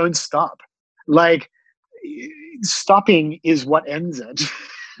like just don't stop. Like stopping is what ends it.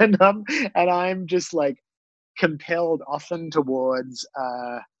 And I'm just like compelled often towards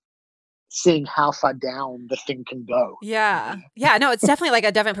seeing how far down the thing can go. Yeah. Yeah. No, it's definitely like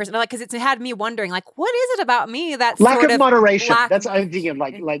a definite person. Like, because it's had me wondering, like, what is it about me that's Lack sort of of moderation. That's I'm thinking of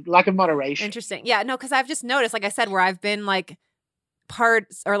like lack of moderation. interesting. Yeah. No, because I've just noticed, like I said, where I've been like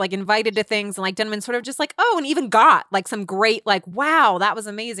parts or like invited to things and like done them and sort of just like, oh, and even got like some great, like, wow, that was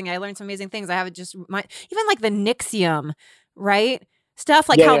amazing. I learned some amazing things. I have it just even like the Nixium, right? Stuff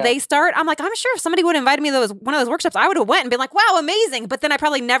like how they start. I'm like, I'm sure if somebody would have invited me to one of those workshops, I would have went and been like, wow, amazing. But then I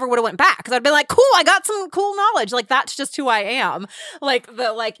probably never would have went back because I'd be like, cool, I got some cool knowledge. Like that's just who I am.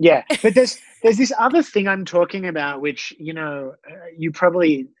 Yeah. But there's this other thing I'm talking about, which you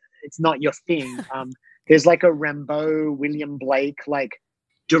probably it's not your thing. There's like a Rimbaud, William Blake, like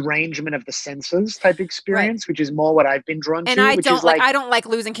derangement of the senses type experience, which is more what I've been drawn and to. I which don't is like, I don't like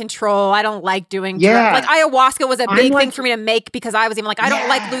losing control. I don't like doing like yeah. ayahuasca was a big like, thing for me to make because I was even like, I don't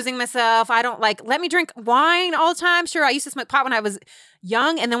like losing myself. I don't like, let me drink wine all the time. Sure, I used to smoke pot when I was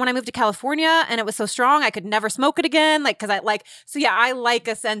young. And then when I moved to California and it was so strong, I could never smoke it again. Like, cause I like, so yeah, I like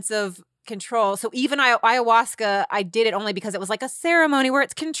a sense of control. So even ayahuasca, I did it only because it was like a ceremony where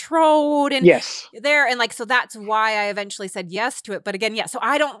it's controlled and Yes. there. And like, so that's why I eventually said yes to it. But again, yeah, so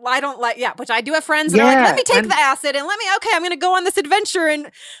I don't like, yeah, which I do have friends that are like, let me take the acid and okay, I'm going to go on this adventure.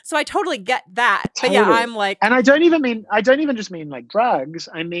 And so I totally get that. Totally. But yeah, I'm like. And I don't even just mean like drugs.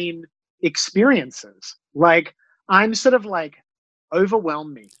 I mean experiences. Like, I'm sort of like,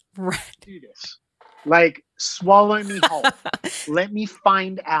 overwhelm me. Right. Do this. Like, swallow me whole. Let me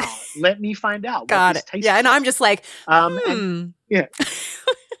find out. Got it. Yeah, and I'm just like, and, yeah.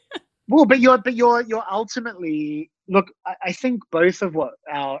 Well, but you're ultimately, look, I think both of what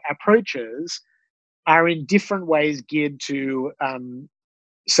our approaches are in different ways geared to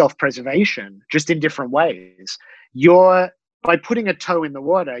self-preservation, just in different ways. By putting a toe in the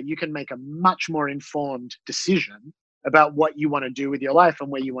water, you can make a much more informed decision about what you want to do with your life and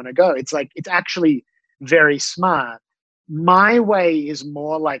where you want to go. It's like, it's actually very smart. My way is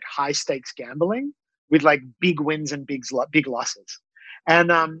more like high stakes gambling with like big wins and big losses. And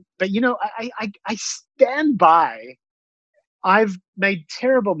but I stand by. I've made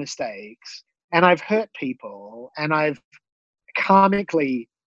terrible mistakes and I've hurt people and I've karmically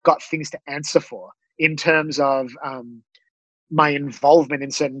got things to answer for in terms of my involvement in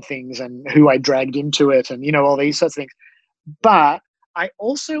certain things and who I dragged into it and all these sorts of things. But I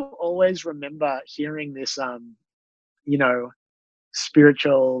also always remember hearing this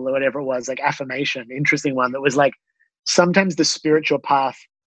spiritual or whatever it was, like affirmation, interesting one that was like, sometimes the spiritual path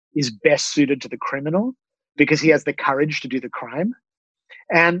is best suited to the criminal because he has the courage to do the crime.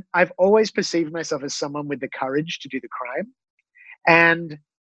 And I've always perceived myself as someone with the courage to do the crime. And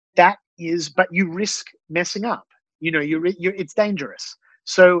that is, but you risk messing up. It's dangerous.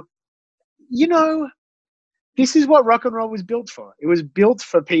 So, this is what rock and roll was built for. It was built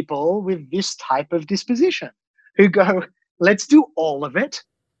for people with this type of disposition who go, let's do all of it.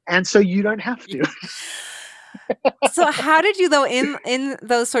 And so you don't have to. So how did you, though, in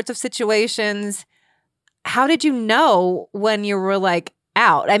those sorts of situations, how did you know when you were like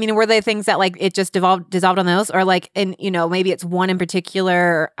out? I mean, were they things that like it just dissolved on those, or like, and maybe it's one in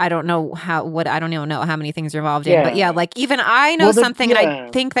particular? I don't know I don't even know how many things you're involved in, but yeah, like even I know something, and I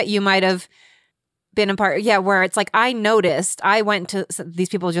think that you might have been a part, where it's like I noticed, I went to these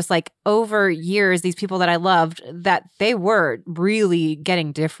people just like over years, these people that I loved, that they were really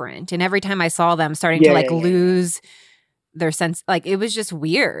getting different, and every time I saw them starting to lose their sense, like it was just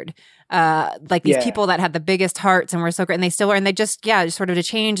weird. Like these people that had the biggest hearts and were so great, and they still were, and they just sort of to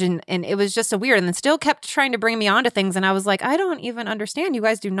change, and it was just so weird, and then still kept trying to bring me onto things, and I was like, I don't even understand. You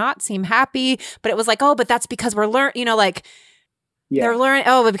guys do not seem happy, but it was like, oh, but that's because we're learning, they're learning,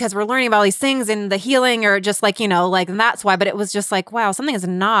 but because we're learning about all these things and the healing, or just like, and that's why. But it was just like, wow, something is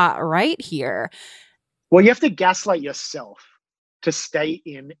not right here. Well, you have to gaslight yourself to stay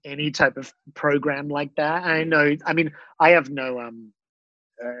in any type of program like that. I know, I mean, I have no,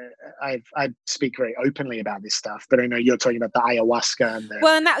 I speak very openly about this stuff, but I know you're talking about the ayahuasca and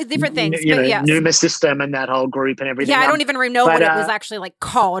and that was different things, but yes. Numa system and that whole group and everything. Yeah, I don't even know what it was actually like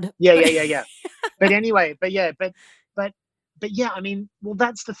called. Yeah. But anyway, but yeah, I mean, well,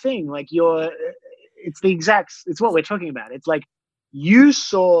 that's the thing. Like it's what we're talking about. It's like you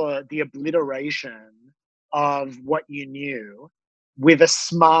saw the obliteration of what you knew with a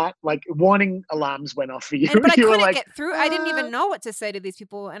smart, like warning alarms went off for you. But I you couldn't get through. I didn't even know what to say to these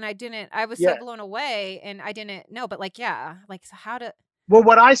people. And I was so blown away, and I didn't know, but like, so how to. Well,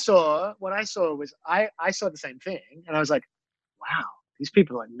 what I saw was I saw the same thing, and I was like, wow, these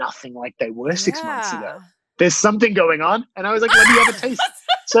people are nothing like they were 6 months ago. There's something going on. And I was like, let me have a taste.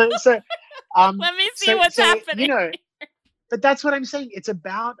 So let me see what's happening. But that's what I'm saying. It's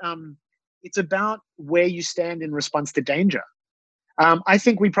about where you stand in response to danger. I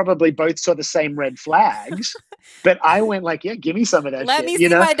think we probably both saw the same red flags, but I went like, give me some of that Let shit. me see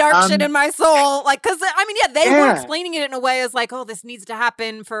my dark shit in my soul. Like, cause I mean, they were explaining it in a way as like, oh, this needs to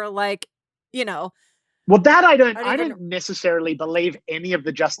happen for like, Well, that I don't necessarily believe any of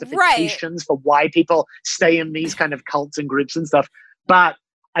the justifications for why people stay in these kind of cults and groups and stuff. But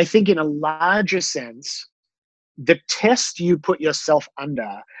I think in a larger sense, the test you put yourself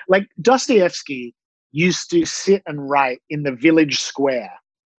under, like Dostoevsky used to sit and write in the village square,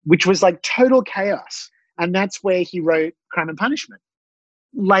 which was like total chaos. And that's where he wrote Crime and Punishment.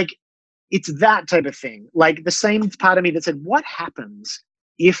 Like, it's that type of thing. Like the same part of me that said, what happens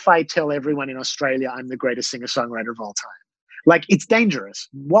if I tell everyone in Australia I'm the greatest singer-songwriter of all time? Like, it's dangerous.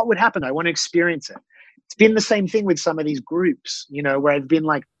 What would happen? I want to experience it. It's been the same thing with some of these groups, where I've been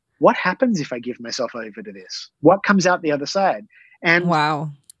like, what happens if I give myself over to this? What comes out the other side? And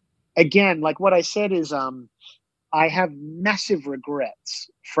wow. Again, like what I said is, I have massive regrets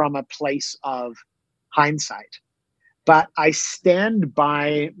from a place of hindsight, but I stand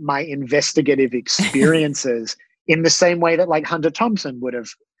by my investigative experiences in the same way that like Hunter Thompson would have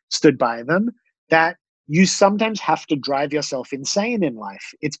stood by them, that you sometimes have to drive yourself insane in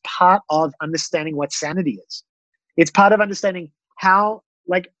life. It's part of understanding what sanity is. It's part of understanding how,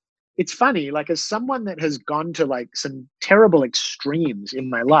 like, it's funny, like, as someone that has gone to like some terrible extremes in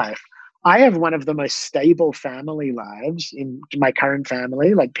my life, I have one of the most stable family lives in my current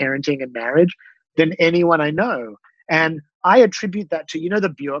family, like parenting and marriage, than anyone I know. And I attribute that to, you know, the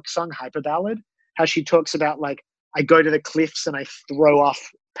Björk song Hyper Ballad, how she talks about like, I go to the cliffs and I throw off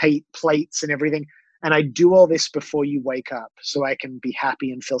plates and everything. And I do all this before you wake up so I can be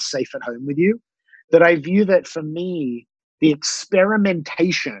happy and feel safe at home with you. That I view that for me, the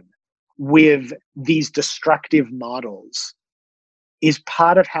experimentation with these destructive models is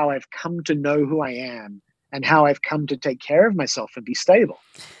part of how I've come to know who I am and how I've come to take care of myself and be stable.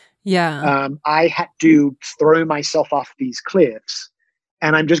 Yeah. I had to throw myself off these cliffs,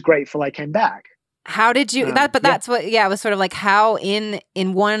 and I'm just grateful I came back. How did you that's what, it was sort of like how in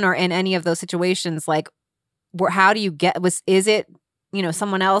one or in any of those situations, like how do you is it, you know,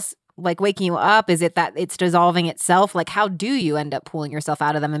 someone else like waking you up? Is it that it's dissolving itself? Like, how do you end up pulling yourself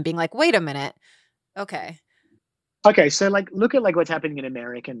out of them and being like, wait a minute. Okay. So like, look at like what's happening in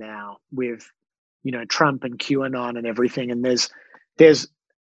America now with, you know, Trump and QAnon and everything. And there's,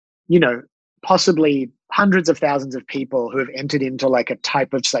 you know, possibly hundreds of thousands of people who have entered into like a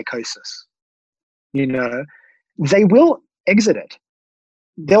type of psychosis. You know, they will exit it.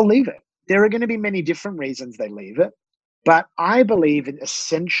 They'll leave it. There are going to be many different reasons they leave it. But I believe that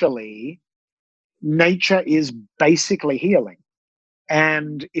essentially nature is basically healing.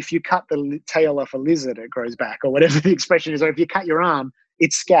 And if you cut the tail off a lizard, it grows back, or whatever the expression is. Or if you cut your arm,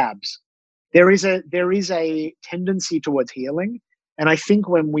 it scabs. There is a tendency towards healing. And I think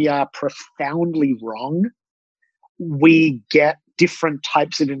when we are profoundly wrong, we get different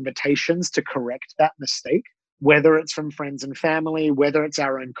types of invitations to correct that mistake, whether it's from friends and family, whether it's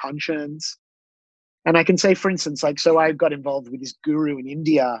our own conscience. And I can say, for instance, like, so I got involved with this guru in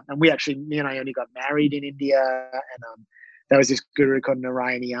India, and me and I only got married in India. And there was this guru called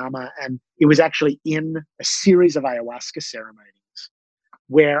Narayana, and it was actually in a series of ayahuasca ceremonies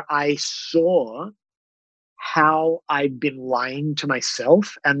where I saw how I'd been lying to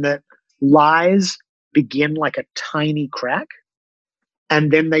myself, and that lies begin like a tiny crack,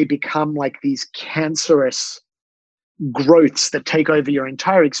 and then they become like these cancerous growths that take over your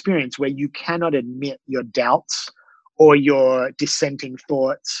entire experience, where you cannot admit your doubts or your dissenting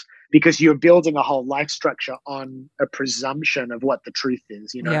thoughts, because you're building a whole life structure on a presumption of what the truth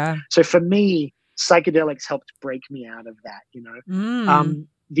is, you know? Yeah. So for me, psychedelics helped break me out of that, you know?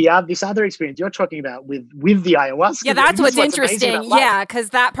 This other experience you're talking about with the ayahuasca. Yeah, that's what's interesting. Yeah, because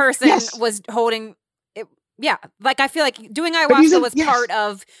that person was holding it. Yeah, like I feel like doing ayahuasca was part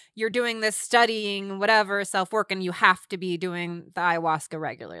of you're doing this studying, whatever, self-work, and you have to be doing the ayahuasca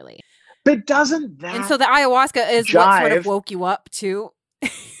regularly. But doesn't that And so the ayahuasca is what sort of woke you up too?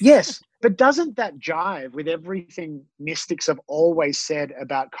 Yes, but doesn't that jive with everything mystics have always said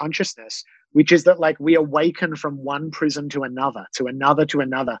about consciousness, which is that like we awaken from one prison to another, to another, to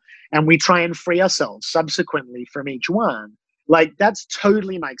another, and we try and free ourselves subsequently from each one? Like, that's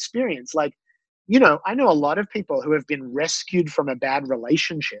totally my experience. Like, you know, I know a lot of people who have been rescued from a bad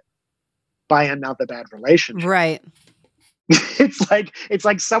relationship by another bad relationship. Right. It's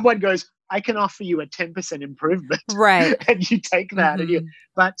like someone goes, I can offer you a 10% improvement. Right. And you take that. Mm-hmm.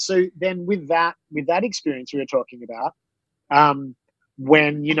 But so then with that experience we were talking about,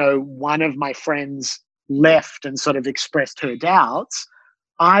 when, you know, one of my friends left and sort of expressed her doubts,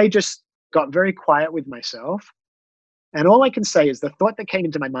 I just got very quiet with myself. And all I can say is the thought that came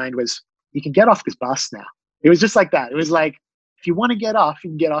into my mind was, you can get off this bus now. It was just like that. It was like, if you want to get off, you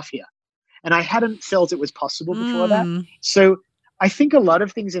can get off here. And I hadn't felt it was possible before that. So I think a lot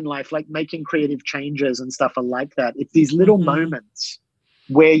of things in life, like making creative changes and stuff, are like that. It's these little moments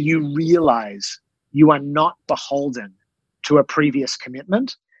where you realize you are not beholden to a previous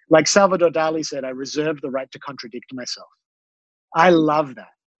commitment. Like Salvador Dali said, I reserve the right to contradict myself. I love that,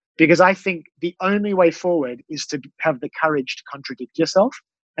 because I think the only way forward is to have the courage to contradict yourself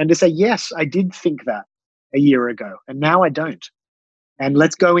and to say, yes, I did think that a year ago, and now I don't. And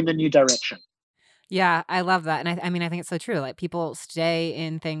let's go in the new direction. Yeah, I love that. And I mean, I think it's so true. Like, people stay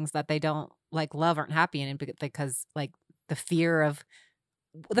in things that they don't like, love, aren't happy in, because like the fear of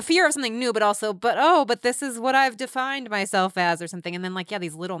something new, but also, but this is what I've defined myself as, or something. And then like, yeah,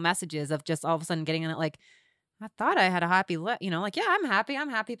 these little messages of just all of a sudden getting in it, like, I thought I had a happy, like, yeah, I'm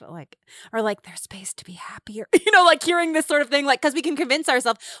happy, but like, or like, there's space to be happier, like hearing this sort of thing, like, because we can convince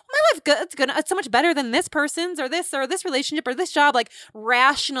ourselves, well, my life it's so much better than this person's or this relationship or this job, like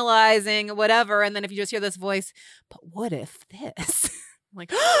rationalizing whatever. And then if you just hear this voice, but what if this?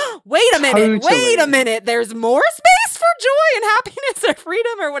 Like, wait a minute, there's more space for joy and happiness or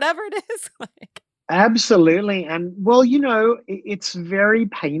freedom or whatever it is. Like, Absolutely. And well, it's very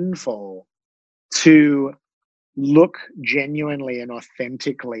painful to look genuinely and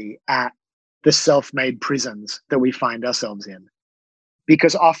authentically at the self-made prisons that we find ourselves in.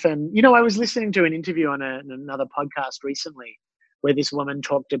 Because often, I was listening to an interview on another podcast recently where this woman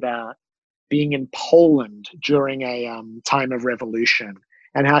talked about being in Poland during a time of revolution,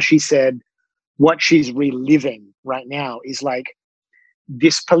 and how she said what she's reliving right now is like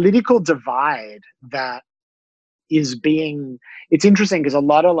this political divide that is it's interesting because a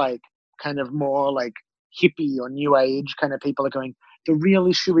lot of like kind of more like hippie or new age kind of people are going, the real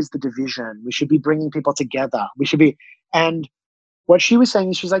issue is the division. We should be bringing people together. And what she was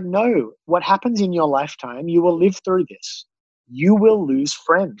saying is, she's like, no, what happens in your lifetime, you will live through this. You will lose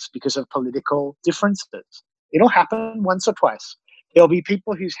friends because of political differences. It'll happen once or twice. There'll be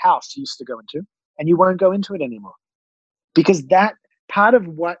people whose house you used to go into and you won't go into it anymore. Because that part of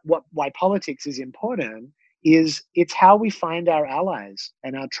why politics is important is it's how we find our allies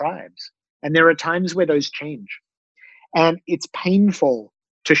and our tribes. And there are times where those change. And it's painful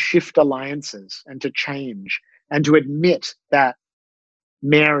to shift alliances and to change and to admit that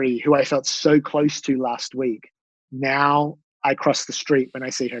Mary, who I felt so close to last week, now I cross the street when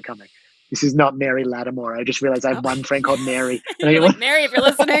I see her coming. This is not Mary Lattimore. I just realized I have one friend called Mary. And you're like, Mary, if you're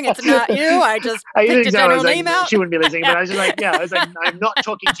listening, it's not you. I just picked a general name out. She wouldn't be listening, but I was just like, I'm not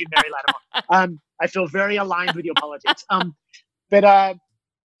talking to you, Mary Lattimore. I feel very aligned with your politics. But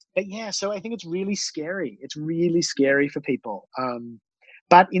yeah, so I think it's really scary. It's really scary for people.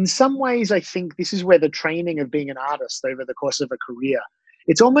 But in some ways, I think this is where the training of being an artist over the course of a career,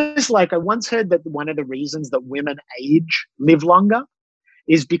 it's almost like I once heard that one of the reasons that women live longer,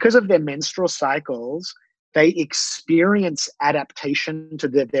 is because of their menstrual cycles. They experience adaptation to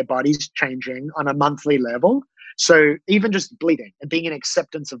their bodies changing on a monthly level. So even just bleeding and being in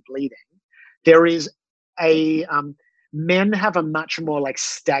acceptance of bleeding, there is men have a much more like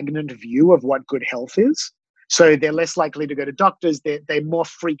stagnant view of what good health is. So they're less likely to go to doctors. They're more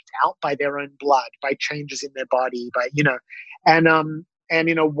freaked out by their own blood, by changes in their body, and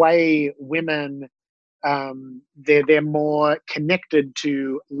in a way, women, they're more connected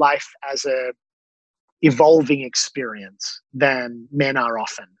to life as a evolving experience than men are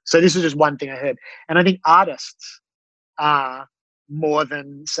often. So this is just one thing I heard. And I think artists are more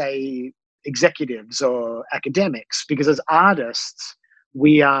than, say, executives or academics, because as artists,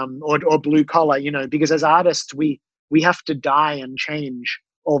 we or blue collar, because as artists, we have to die and change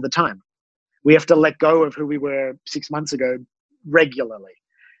all the time. We have to let go of who we were 6 months ago regularly.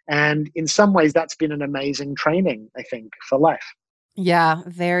 And in some ways, that's been an amazing training, I think, for life. Yeah,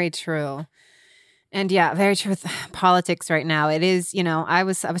 very true. And yeah, very true with politics right now. It is, I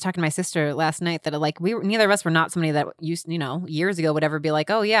was talking to my sister last night that like neither of us were not somebody that used, years ago would ever be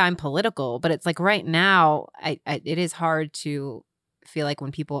like, oh yeah, I'm political. But it's like right now, it is hard to feel like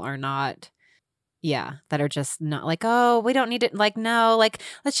when people are not, that are just not like, oh, we don't need it. Like, no, like,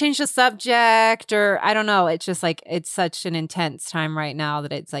 let's change the subject, or I don't know. It's just like, it's such an intense time right now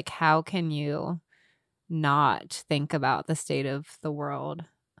that it's like, how can you not think about the state of the world?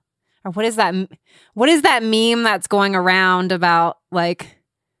 Or what is that meme that's going around about like,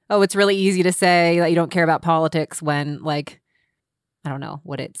 oh, it's really easy to say that you don't care about politics when like, I don't know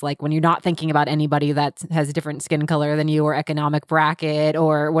what it's like when you're not thinking about anybody that has a different skin color than you or economic bracket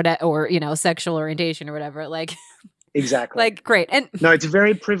or sexual orientation or whatever. Like, exactly. Like, great. And no, it's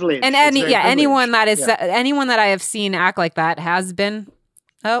very privileged. And anyone that I have seen act like that has been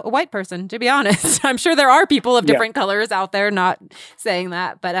a white person, to be honest. I'm sure there are people of different colors out there not saying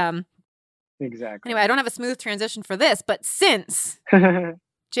that, but exactly. Anyway, I don't have a smooth transition for this, but since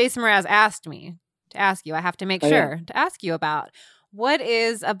Jason Mraz asked me to ask you, I have to make sure to ask you about what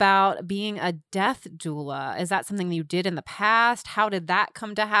is about being a death doula. Is that something you did in the past? How did that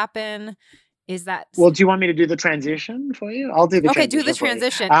come to happen? Is that well? Do you want me to do the transition for you? I'll do the transition. Okay, do the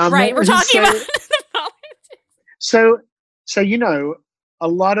transition. Right, we're talking about the politics. So a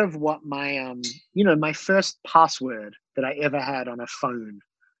lot of what my my first password that I ever had on a phone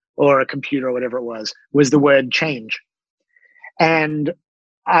or a computer or whatever it was the word change. And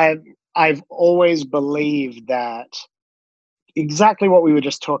I've always believed that exactly what we were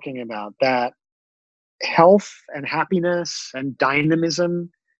just talking about, that health and happiness and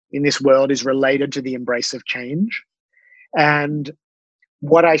dynamism in this world is related to the embrace of change. And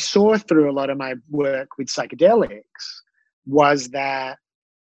what I saw through a lot of my work with psychedelics was that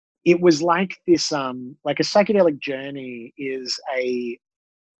it was like this, like a psychedelic journey is a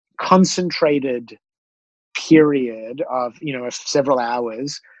concentrated period of, of several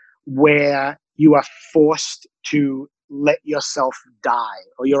hours where you are forced to let yourself die,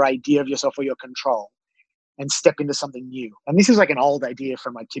 or your idea of yourself, or your control, and step into something new. And this is like an old idea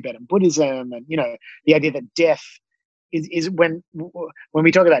from like Tibetan Buddhism, and the idea that death is when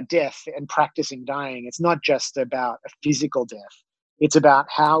we talk about death and practicing dying, it's not just about a physical death. It's about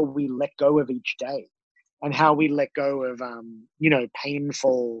how we let go of each day, and how we let go of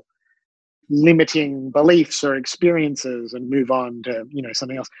painful, limiting beliefs or experiences, and move on to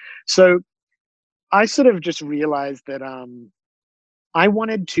something else. So I sort of just realized that I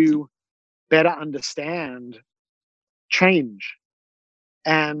wanted to better understand change.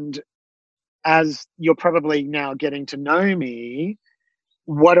 And as you're probably now getting to know me,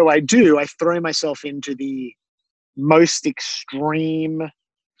 what do? I throw myself into the most extreme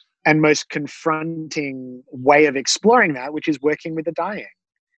and most confronting way of exploring that, which is working with the dying.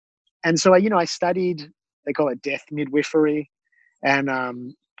 And so I studied, they call it death midwifery,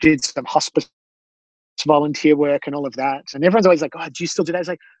 and did some hospice volunteer work and all of that. And everyone's always like, oh, do you still do that? It's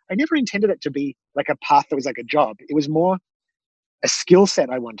like, I never intended it to be like a path that was like a job. It was more a skill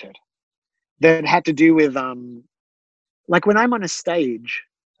set I wanted that had to do with, like when I'm on a stage,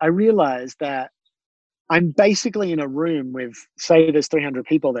 I realize that I'm basically in a room with, say there's 300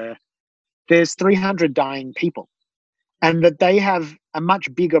 people there, there's 300 dying people, and that they have a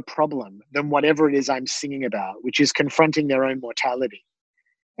much bigger problem than whatever it is I'm singing about, which is confronting their own mortality.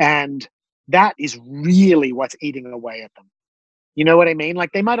 And that is really what's eating away at them. You know what I mean?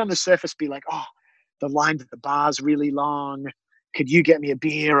 Like they might on the surface be like, oh, the line at the bar's really long. Could you get me a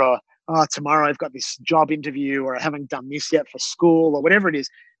beer? Or, oh, tomorrow I've got this job interview, or I haven't done this yet for school, or whatever it is.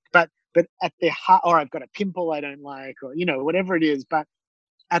 But at the heart, or I've got a pimple I don't like, or, whatever it is. But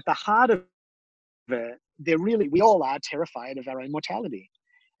at the heart of it, we all are terrified of our own mortality.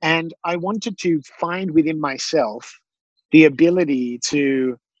 And I wanted to find within myself the ability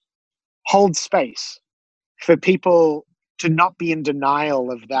to hold space for people to not be in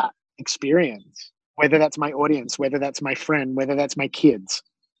denial of that experience, whether that's my audience, whether that's my friend, whether that's my kids,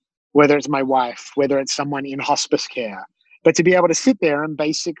 whether it's my wife, whether it's someone in hospice care, but to be able to sit there and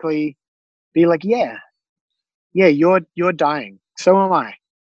basically be like, yeah, you're dying. So am I.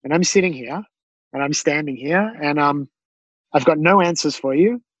 And I'm sitting here and I'm standing here, and I've got no answers for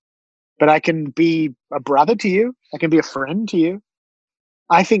you, but I can be a brother to you. I can be a friend to you.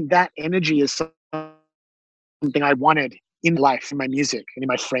 I think that energy is something I wanted in life, in my music, and in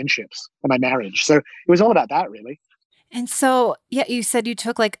my friendships, and my marriage. So it was all about that, really. And so, yeah, you said you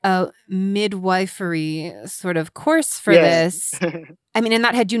took like a midwifery sort of course for Yeah. this. I mean, in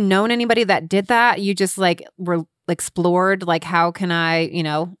that, had you known anybody that did that? You just like were explored, like, how can I,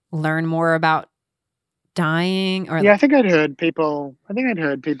 learn more about dying? Or Yeah, I think I'd heard people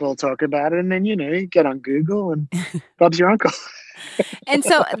talk about it, and then, you get on Google and Bob's your uncle. And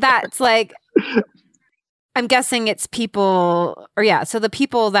so that's like, I'm guessing it's people, or yeah, so the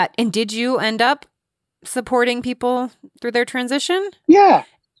people that, and did you end up supporting people through their transition? Yeah,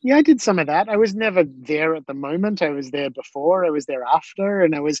 I did some of that. I was never there at the moment. I was there before, I was there after,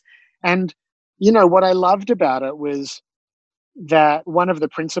 and what I loved about it was that one of the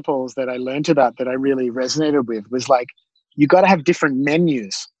principles that I learned about that I really resonated with was like, you got to have different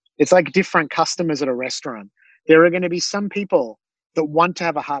menus. It's like different customers at a restaurant. There are going to be some people that want to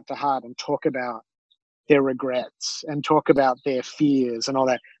have a heart to heart and talk about their regrets and talk about their fears and all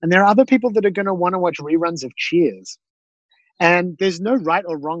that. And there are other people that are going to want to watch reruns of Cheers. And there's no right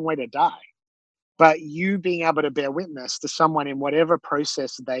or wrong way to die. But you being able to bear witness to someone in whatever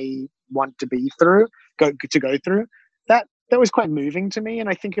process they want to go through, that was quite moving to me. And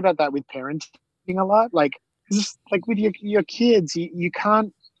I think about that with parenting a lot. Like with your kids,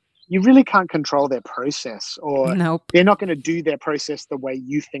 you really can't control their process, or Nope. they're not going to do their process the way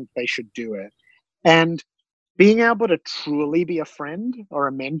you think they should do it. And being able to truly be a friend or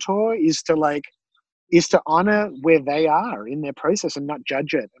a mentor is to honor where they are in their process and not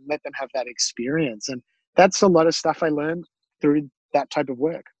judge it, and let them have that experience. And that's a lot of stuff I learned through that type of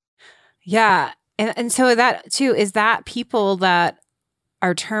work. Yeah. And so that too, is that people that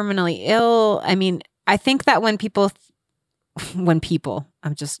are terminally ill? I mean, I think that when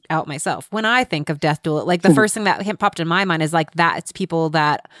I'm just out myself, when I think of death doula, like the first thing that popped in my mind is like that it's people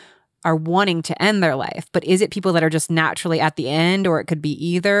that are wanting to end their life. But is it people that are just naturally at the end, or it could be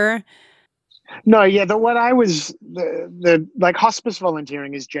either? No, yeah, the like hospice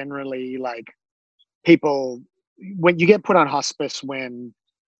volunteering is generally like people when you get put on hospice when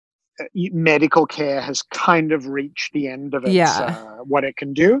medical care has kind of reached the end of its Yeah. what it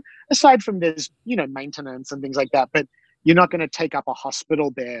can do. Aside from there's maintenance and things like that, but you're not going to take up a hospital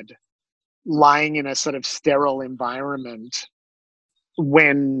bed lying in a sort of sterile environment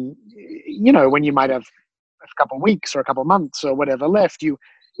when when you might have a couple of weeks or a couple of months or whatever left.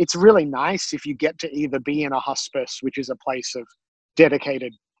 It's really nice if you get to either be in a hospice, which is a place of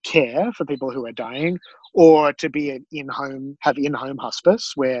dedicated care for people who are dying, or to be have in-home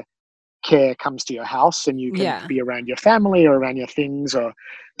hospice where care comes to your house and you can Yeah. be around your family or around your things.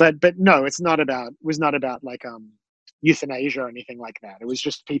 But no, was not about like euthanasia or anything like that. It was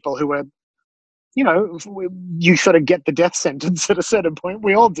just people who were, you sort of get the death sentence at a certain point.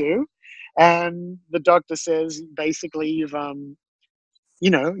 We all do. And the doctor says, basically,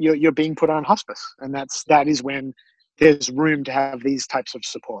 you're being put on hospice. And that is when there's room to have these types of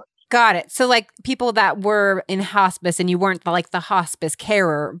support. Got it. So like people that were in hospice and you weren't like the hospice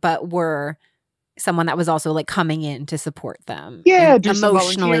carer, but were someone that was also like coming in to support them. Yeah, and do some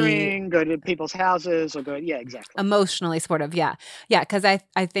volunteering, go to people's houses or yeah, exactly. Emotionally supportive. Yeah. Yeah. Cause I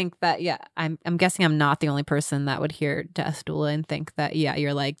think that, yeah, I'm guessing I'm not the only person that would hear death doula and think that, yeah,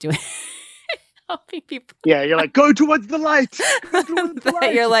 you're like doing helping people. Yeah, you're like, go towards the light. Go towards the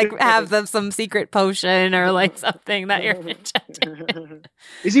light. You're like, have them some secret potion or like something that you're injecting.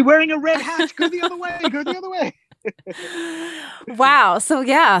 Is he wearing a red hat? Go the other way. Go the other way. Wow. So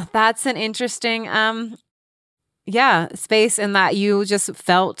yeah, that's an interesting space in that you just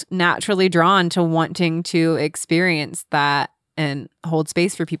felt naturally drawn to wanting to experience that and hold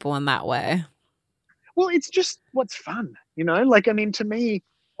space for people in that way. Well, it's just what's fun, like, I mean, to me,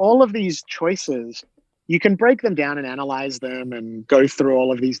 all of these choices, you can break them down and analyze them and go through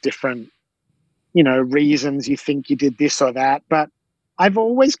all of these different, reasons you think you did this or that. But I've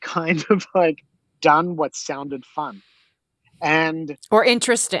always kind of like done what sounded fun or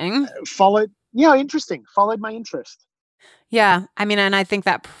interesting. Followed my interest. Yeah. I mean, and I think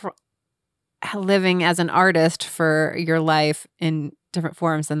that living as an artist for your life in different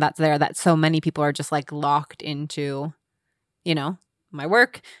forms, and that so many people are just like locked into, my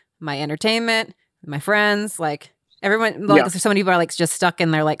work, my entertainment, my friends, like everyone, like so many people are like just stuck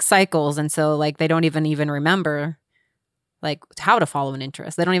in their like cycles. And so like, they don't even remember like how to follow an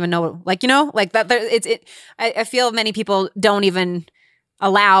interest. They don't even know, like, like that. I feel many people don't even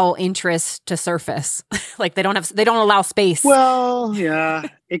allow interest to surface. Like they don't allow space. Well, yeah,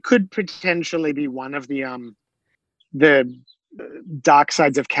 it could potentially be one of the dark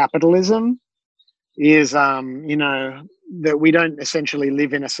sides of capitalism is, that we don't essentially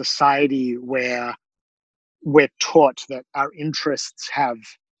live in a society where we're taught that our interests have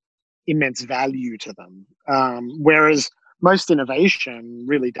immense value to them. Whereas most innovation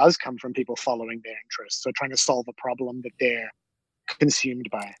really does come from people following their interests or trying to solve a problem that they're consumed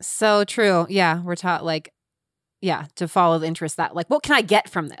by. So true. Yeah. We're taught like, to follow the interest that like, what can I get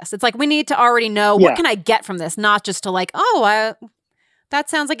from this? It's like, we need to already know what can I get from this? Not just to like, that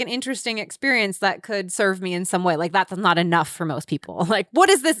sounds like an interesting experience that could serve me in some way. Like that's not enough for most people. Like, what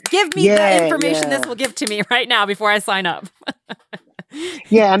is this? Give me the information this will give to me right now before I sign up.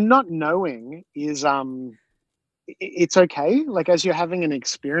 Yeah. And not knowing is, it's okay. Like as you're having an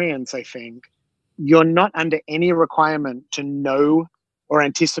experience, I think you're not under any requirement to know or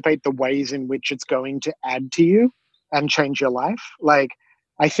anticipate the ways in which it's going to add to you and change your life. Like,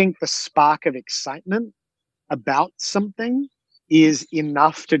 I think the spark of excitement about something is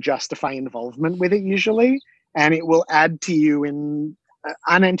enough to justify involvement with it usually, and it will add to you in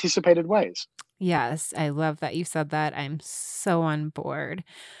unanticipated ways. Yes, I love that you said that. I'm so on board.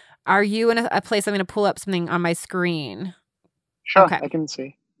 Are you in a place? I'm going to pull up something on my screen. Sure, okay. I can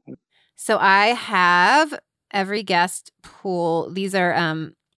see. So I have every guest pull. These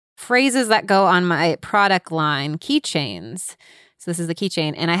are phrases that go on my product line, keychains. So this is the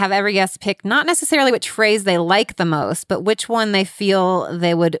keychain. And I have every guest pick not necessarily which phrase they like the most, but which one they feel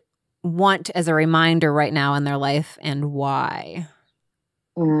they would want as a reminder right now in their life and why.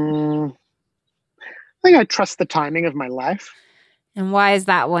 I think I trust the timing of my life. And why is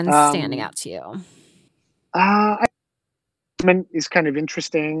that one standing out to you? Is kind of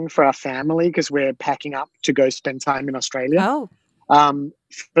interesting for our family because we're packing up to go spend time in Australia. Oh.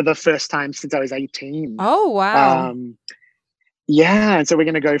 For the first time since I was 18. Oh, wow. Yeah, and so we're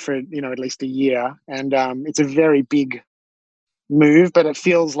going to go for, at least a year. And it's a very big move, but it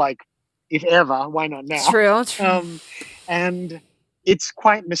feels like, if ever, why not now? True. And it's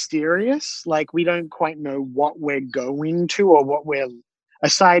quite mysterious. Like, we don't quite know what we're going to or what we're,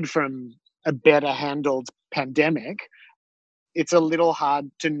 aside from a better handled pandemic, it's a little hard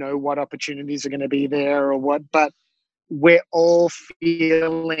to know what opportunities are going to be there or what, but we're all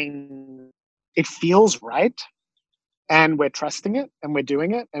feeling it feels right, and we're trusting it and we're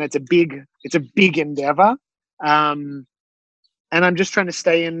doing it, and it's a big endeavor. Um, and I'm just trying to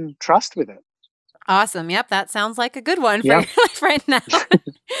stay in trust with it. Awesome. Yep. That sounds like a good one for Yeah. your life right now.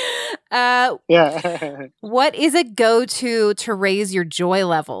 Yeah. What is a go-to to raise your joy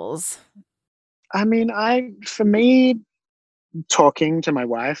levels? I mean, for me, talking to my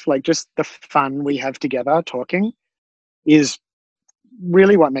wife, like just the fun we have together talking is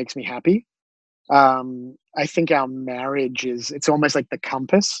really what makes me happy. I think our marriage it's almost like the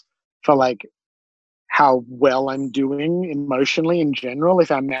compass for like how well I'm doing emotionally in general.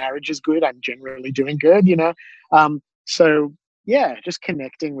 If our marriage is good, I'm generally doing good, you know? So yeah, just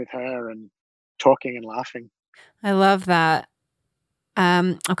connecting with her and talking and laughing. I love that.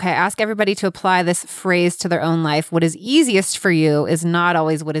 Okay, ask everybody to apply this phrase to their own life. What is easiest for you is not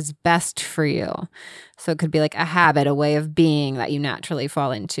always what is best for you. So it could be like a habit, a way of being that you naturally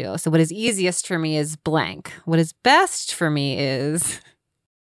fall into. So what is easiest for me is blank. What is best for me is...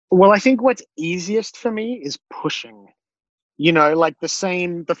 Well, I think what's easiest for me is pushing. You know, like the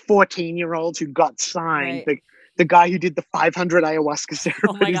 14-year-olds who got signed, Right. the guy who did the 500 ayahuasca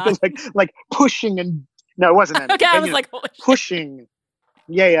ceremonies, Oh my God. like pushing and no, it wasn't that. Okay, I But, was you know, like, holy shit. pushing.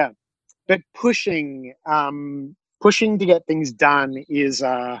 Yeah. But pushing to get things done is,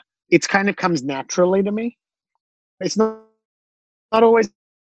 it's kind of comes naturally to me. It's not always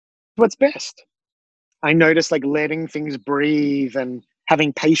what's best. I notice like letting things breathe and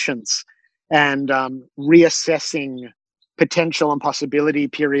having patience and reassessing potential and possibility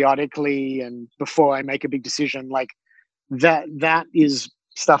periodically and before I make a big decision. Like that is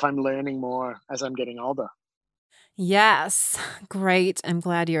stuff I'm learning more as I'm getting older. Yes. Great. I'm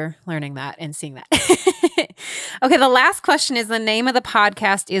glad you're learning that and seeing that. Okay, the last question is the name of the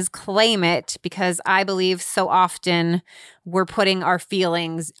podcast is Claim It, because I believe so often we're putting our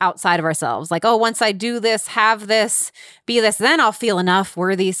feelings outside of ourselves. Like, oh, once I do this, have this, be this, then I'll feel enough,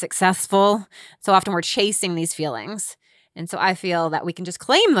 worthy, successful. So often we're chasing these feelings. And so I feel that we can just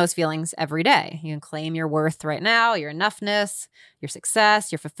claim those feelings every day. You can claim your worth right now, your enoughness, your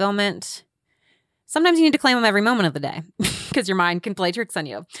success, your fulfillment. Sometimes you need to claim them every moment of the day because your mind can play tricks on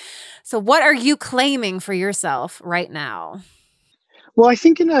you. So what are you claiming for yourself right now? Well, I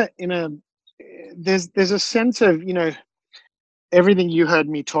think there's a sense of, you know, everything you heard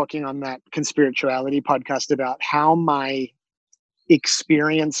me talking on that Conspirituality podcast about how my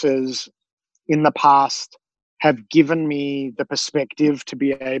experiences in the past have given me the perspective to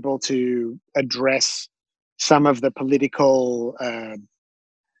be able to address some of the political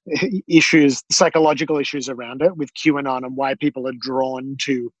issues, psychological issues around it with QAnon and why people are drawn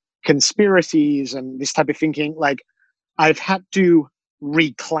to conspiracies and this type of thinking. Like, I've had to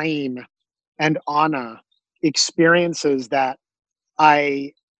reclaim and honor experiences that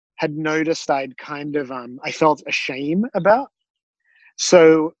I had noticed I'd kind of I felt a shame about.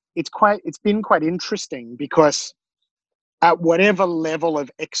 So it's been quite interesting because at whatever level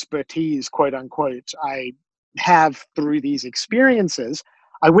of expertise, quote unquote, I have through these experiences,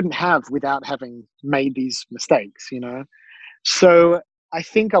 I wouldn't have without having made these mistakes, you know? So I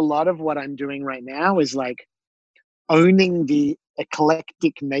think a lot of what I'm doing right now is like owning the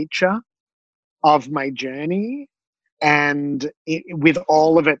eclectic nature of my journey and with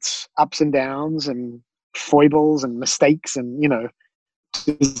all of its ups and downs and foibles and mistakes and, you know,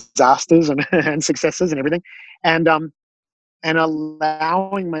 disasters and, and successes and everything. And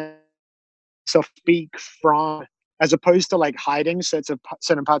allowing myself to speak from, as opposed to like hiding certain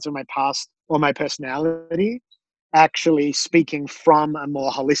parts of my past or my personality, actually speaking from a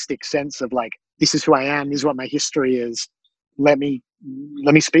more holistic sense of like, this is who I am, this is what my history is. Let me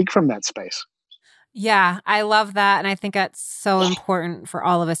speak from that space. Yeah, I love that. And I think that's so important for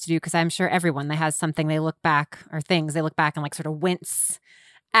all of us to do, because I'm sure everyone that has something they look back or things they look back and like sort of wince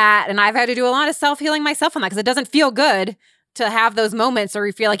at. And I've had to do a lot of self-healing myself on that because it doesn't feel good to have those moments or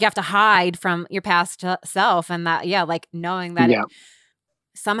you feel like you have to hide from your past self. And that, yeah, like knowing that it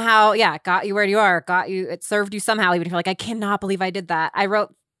somehow, got you where you are, it served you somehow, even if you're like, I cannot believe I did that.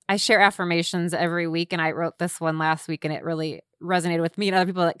 I share affirmations every week, and I wrote this one last week, and it really resonated with me and other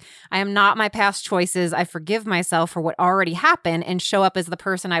people. Like, I am not my past choices. I forgive myself for what already happened and show up as the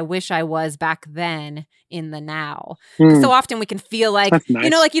person I wish I was back then in the now. Because so often we can feel like, nice. You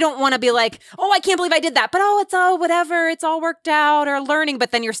know, like you don't want to be like, oh, I can't believe I did that. But it's all whatever. It's all worked out or learning.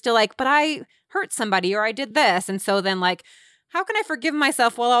 But then you're still like, but I hurt somebody or I did this. And so then like, how can I forgive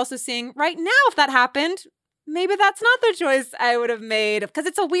myself while also seeing right now if that happened? maybe that's not the choice I would have made, because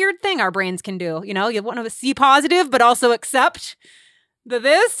it's a weird thing our brains can do. You know, you want to see positive, but also accept the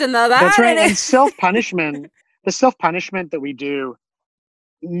this and the that. That's right. And self-punishment, the self-punishment that we do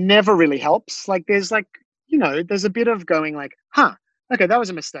never really helps. Like there's there's a bit of going like, okay, that was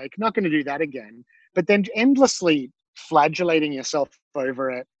a mistake. Not going to do that again. But then endlessly flagellating yourself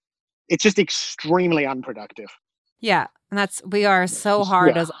over it, it's just extremely unproductive. Yeah. And we are so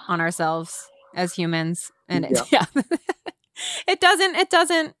hard on ourselves as humans. And it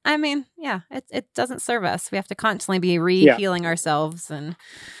doesn't, I mean, it doesn't serve us. We have to constantly be healing ourselves and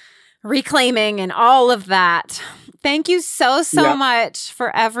reclaiming and all of that. Thank you so much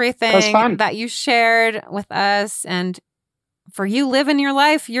for everything that you shared with us, and for you living your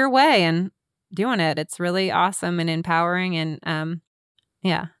life your way and doing it. It's really awesome and empowering. And I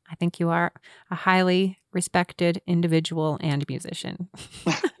think you are a highly respected individual and musician.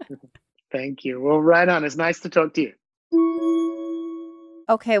 Thank you. Well, right on. It's nice to talk to you.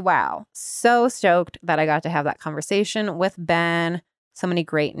 Okay, wow. So stoked that I got to have that conversation with Ben. So many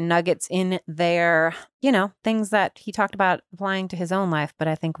great nuggets in there, things that he talked about applying to his own life, but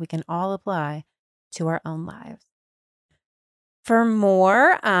I think we can all apply to our own lives. For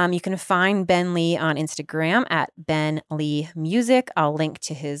more, you can find Ben Lee on Instagram at Ben Lee Music. I'll link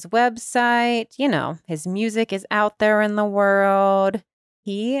to his website. His music is out there in the world.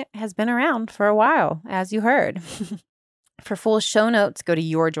 He has been around for a while, as you heard. For full show notes, go to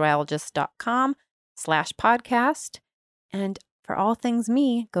yourjoyologist.com/podcast. And for all things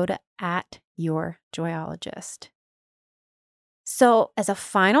me, go to @yourjoyologist. So as a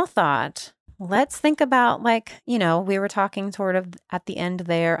final thought, let's think about we were talking sort of at the end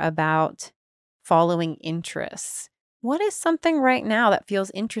there about following interests. What is something right now that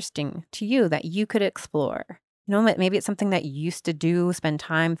feels interesting to you that you could explore? Maybe it's something that you used to do, spend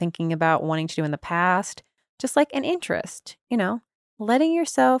time thinking about wanting to do in the past, just like an interest, letting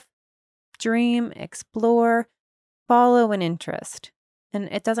yourself dream, explore, follow an interest. And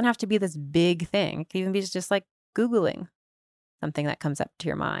it doesn't have to be this big thing. It can even be just like Googling something that comes up to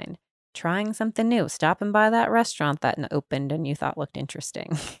your mind, trying something new, stopping by that restaurant that opened and you thought looked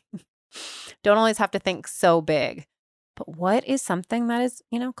interesting. Don't always have to think so big. But what is something that is,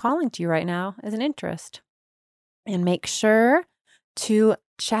 calling to you right now as an interest? And make sure to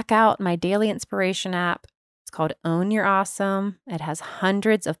check out my daily inspiration app. It's called Own Your Awesome. It has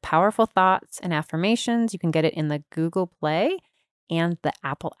hundreds of powerful thoughts and affirmations. You can get it in the Google Play and the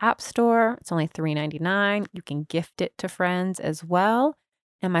Apple App Store. It's only $3.99. You can gift it to friends as well.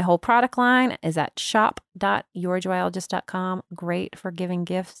 And my whole product line is at shop.yourjoyologist.com. Great for giving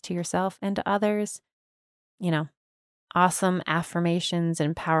gifts to yourself and to others. Awesome affirmations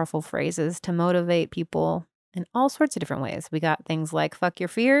and powerful phrases to motivate people in all sorts of different ways. We got things like fuck your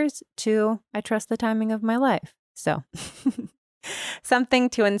fears to I trust the timing of my life. So something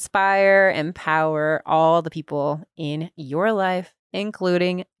to inspire, empower all the people in your life,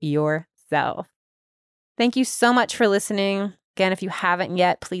 including yourself. Thank you so much for listening. Again, if you haven't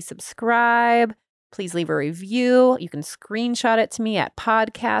yet, please subscribe. Please leave a review. You can screenshot it to me at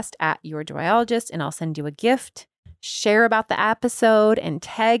podcast@yourjoyologist, and I'll send you a gift. Share about the episode and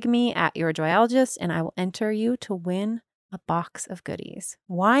tag me @yourjoyologist, and I will enter you to win a box of goodies.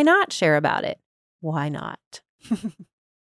 Why not share about it? Why not?